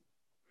goal.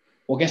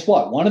 Well, guess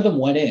what? One of them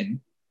went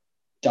in,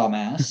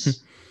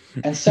 dumbass.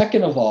 And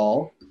second of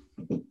all,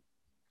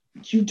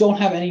 you don't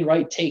have any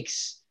right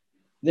takes.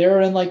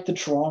 They're in the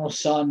Toronto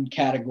Sun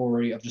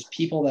category of just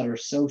people that are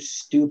so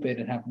stupid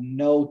and have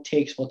no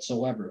takes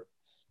whatsoever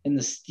in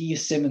the Steve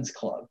Simmons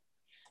club.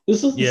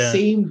 This was the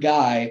same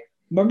guy.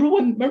 Remember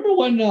when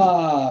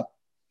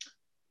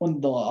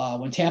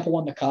Tampa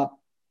won the cup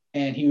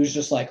and he was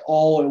just it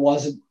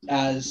wasn't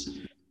as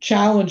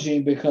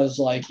challenging because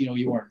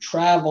you weren't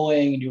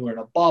traveling and you were in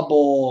a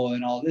bubble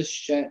and all this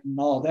shit and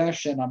all that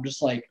shit. And I'm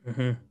just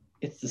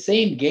it's the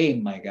same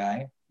game, my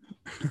guy.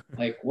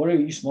 What are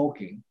you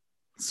smoking?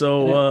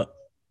 So,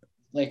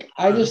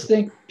 I just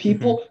think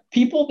people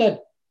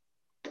that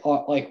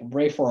are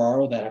Ray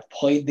Ferraro that have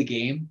played the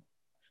game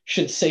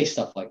should say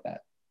stuff like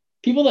that.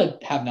 People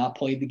that have not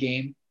played the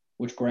game,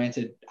 which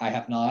granted I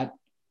have not,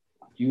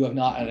 you have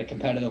not at a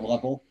competitive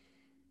level,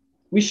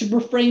 we should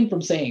refrain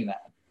from saying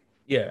that.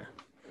 Yeah.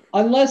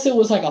 Unless it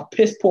was a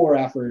piss poor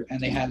effort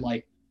and they had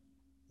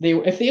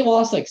if they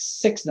lost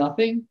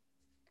 6-0,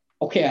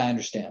 okay, I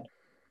understand.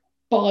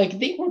 But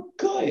they were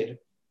good.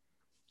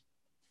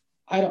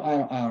 I don't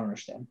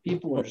understand.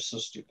 People are just so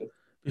stupid.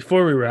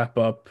 Before we wrap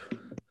up,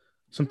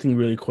 something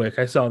really quick.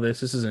 I saw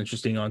this. This is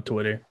interesting on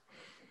Twitter.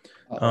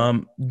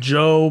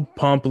 Joe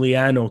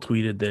Pompliano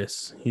tweeted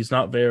this. He's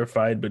not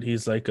verified, but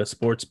he's a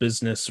sports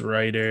business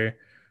writer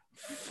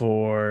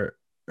for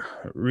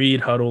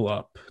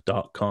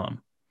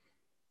readhuddleup.com.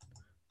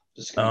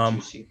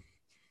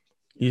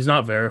 He's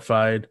not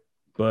verified,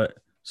 but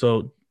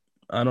so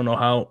I don't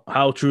know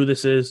how true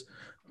this is.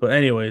 But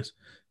anyways,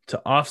 to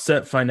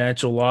offset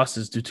financial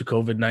losses due to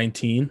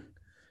COVID-19,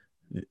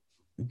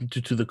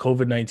 due to the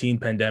COVID-19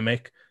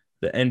 pandemic,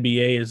 the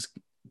NBA is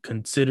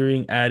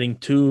considering adding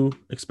 2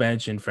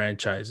 expansion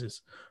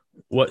franchises.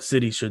 What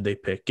cities should they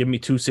pick? Give me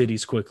 2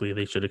 cities quickly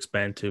they should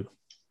expand to.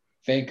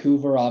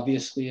 Vancouver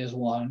obviously is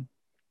one,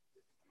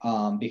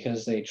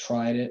 because they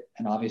tried it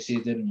and obviously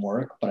it didn't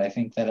work, but I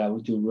think that I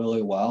would do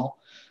really well.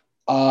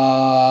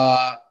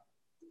 Are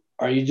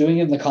you doing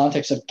it in the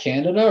context of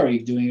Canada or are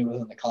you doing it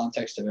within the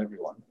context of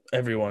everyone?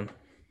 Everyone.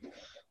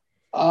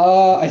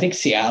 I think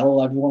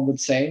Seattle, everyone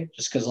would say,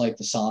 just because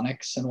the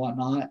Sonics and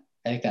whatnot.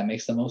 I think that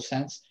makes the most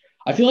sense.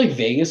 I feel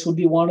Vegas would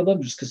be one of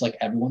them just because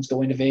everyone's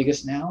going to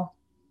Vegas now.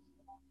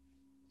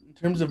 In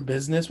terms of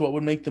business, what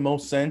would make the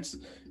most sense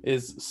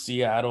is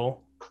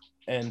Seattle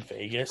and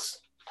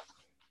Vegas.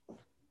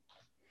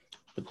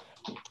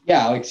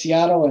 Yeah,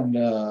 Seattle and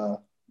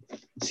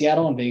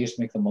Vegas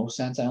make the most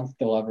sense. I don't think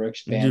they'll ever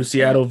expand. You do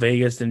Seattle,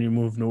 Vegas, then you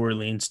move New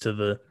Orleans to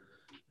the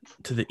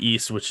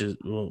east, which is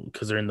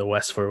because they're in the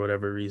west for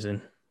whatever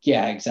reason.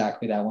 Yeah,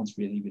 exactly. That one's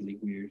really, really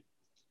weird.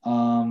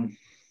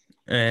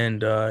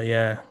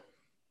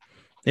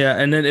 Yeah,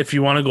 and then if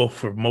you want to go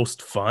for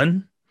most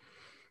fun,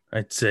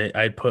 I'd say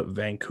I'd put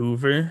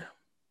Vancouver.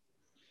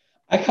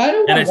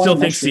 I still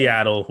think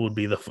Seattle would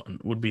be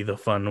the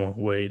fun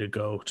way to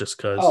go, just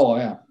because. Oh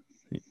yeah.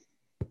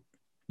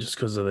 just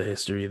because of the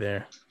history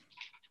there.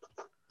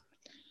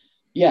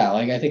 Yeah,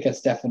 like I think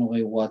that's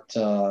definitely what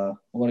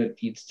it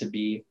needs to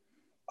be.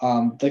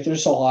 Like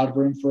there's a lot of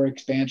room for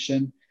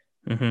expansion.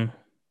 Mm-hmm.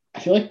 I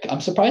feel like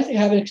I'm surprised they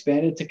haven't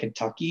expanded to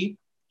Kentucky,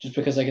 just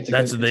because like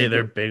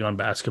They're big on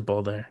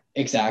basketball there.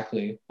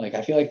 exactly. Like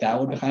I feel like that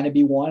would kind of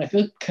be one. I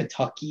feel like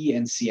Kentucky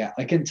and Seattle,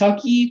 like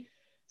Kentucky,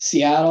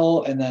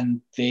 Seattle, and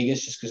then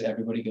Vegas, just because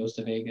everybody goes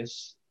to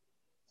Vegas.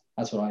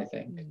 That's what I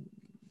think.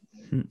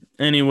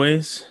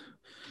 Anyways,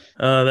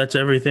 that's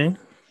everything.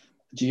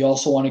 Do you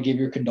also want to give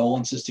your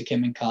condolences to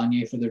Kim and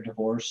Kanye for their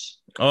divorce?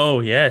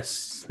 Oh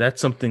yes, that's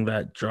something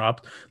that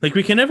dropped. Like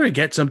we can never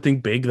get something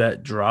big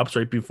that drops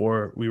right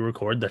before we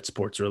record that's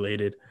sports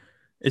related.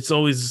 It's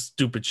always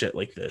stupid shit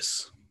like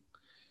this.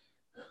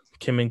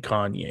 Kim and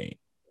Kanye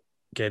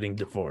getting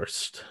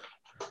divorced.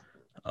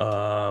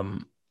 Oh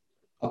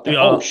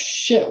Yeah.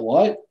 shit!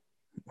 What?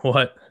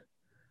 What?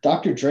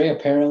 Dr. Dre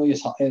apparently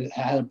has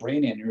had a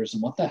brain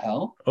aneurysm. What the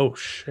hell? Oh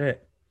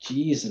shit.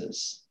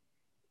 Jesus!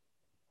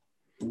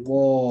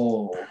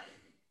 Whoa!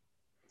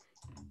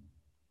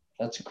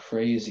 That's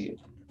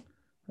crazy.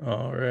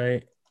 All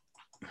right.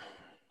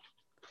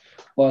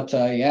 But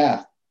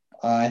yeah,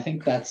 I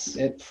think that's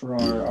it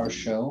for our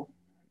show.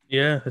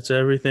 Yeah, that's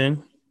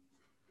everything.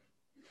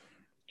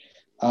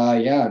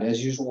 Yeah,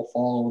 as usual,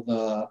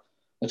 follow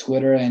the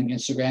Twitter and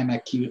Instagram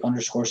at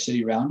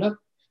Q_City Roundup.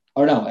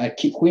 Or no, at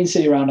Queen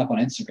City Roundup on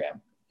Instagram.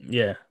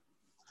 Yeah.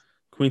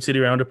 Queen City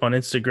Roundup on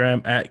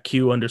Instagram at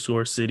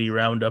Q_City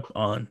Roundup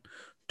on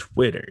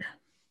Twitter.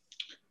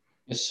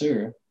 Yes,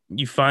 sir.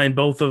 You find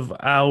both of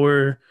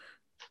our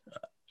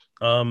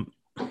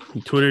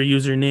Twitter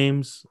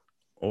usernames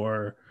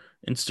or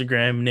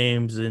Instagram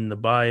names in the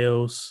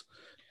bios.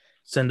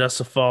 Send us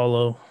a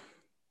follow.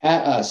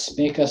 At us,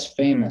 make us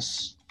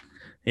famous.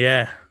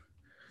 Yeah.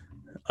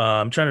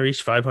 I'm trying to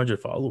reach 500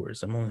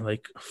 followers. I'm only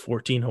like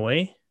 14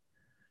 away.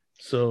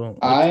 So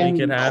let's make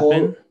it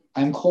happen.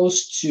 I'm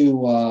close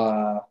to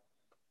I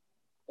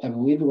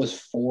believe it was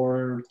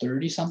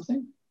 430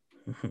 something.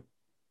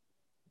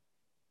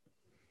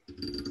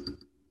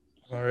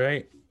 All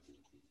right.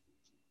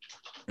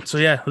 So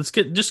yeah, let's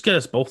get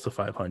us both to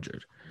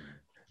 500.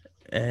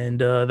 And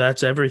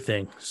that's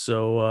everything.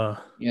 So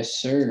yes,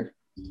 sir.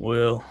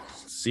 We'll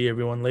see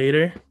everyone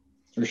later.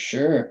 For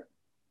sure.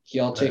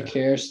 Y'all take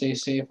care, stay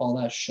safe, all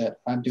that shit.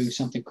 I'm doing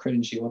something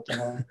cringy. What the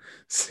hell?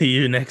 See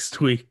you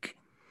next week.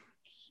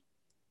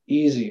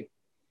 Easy.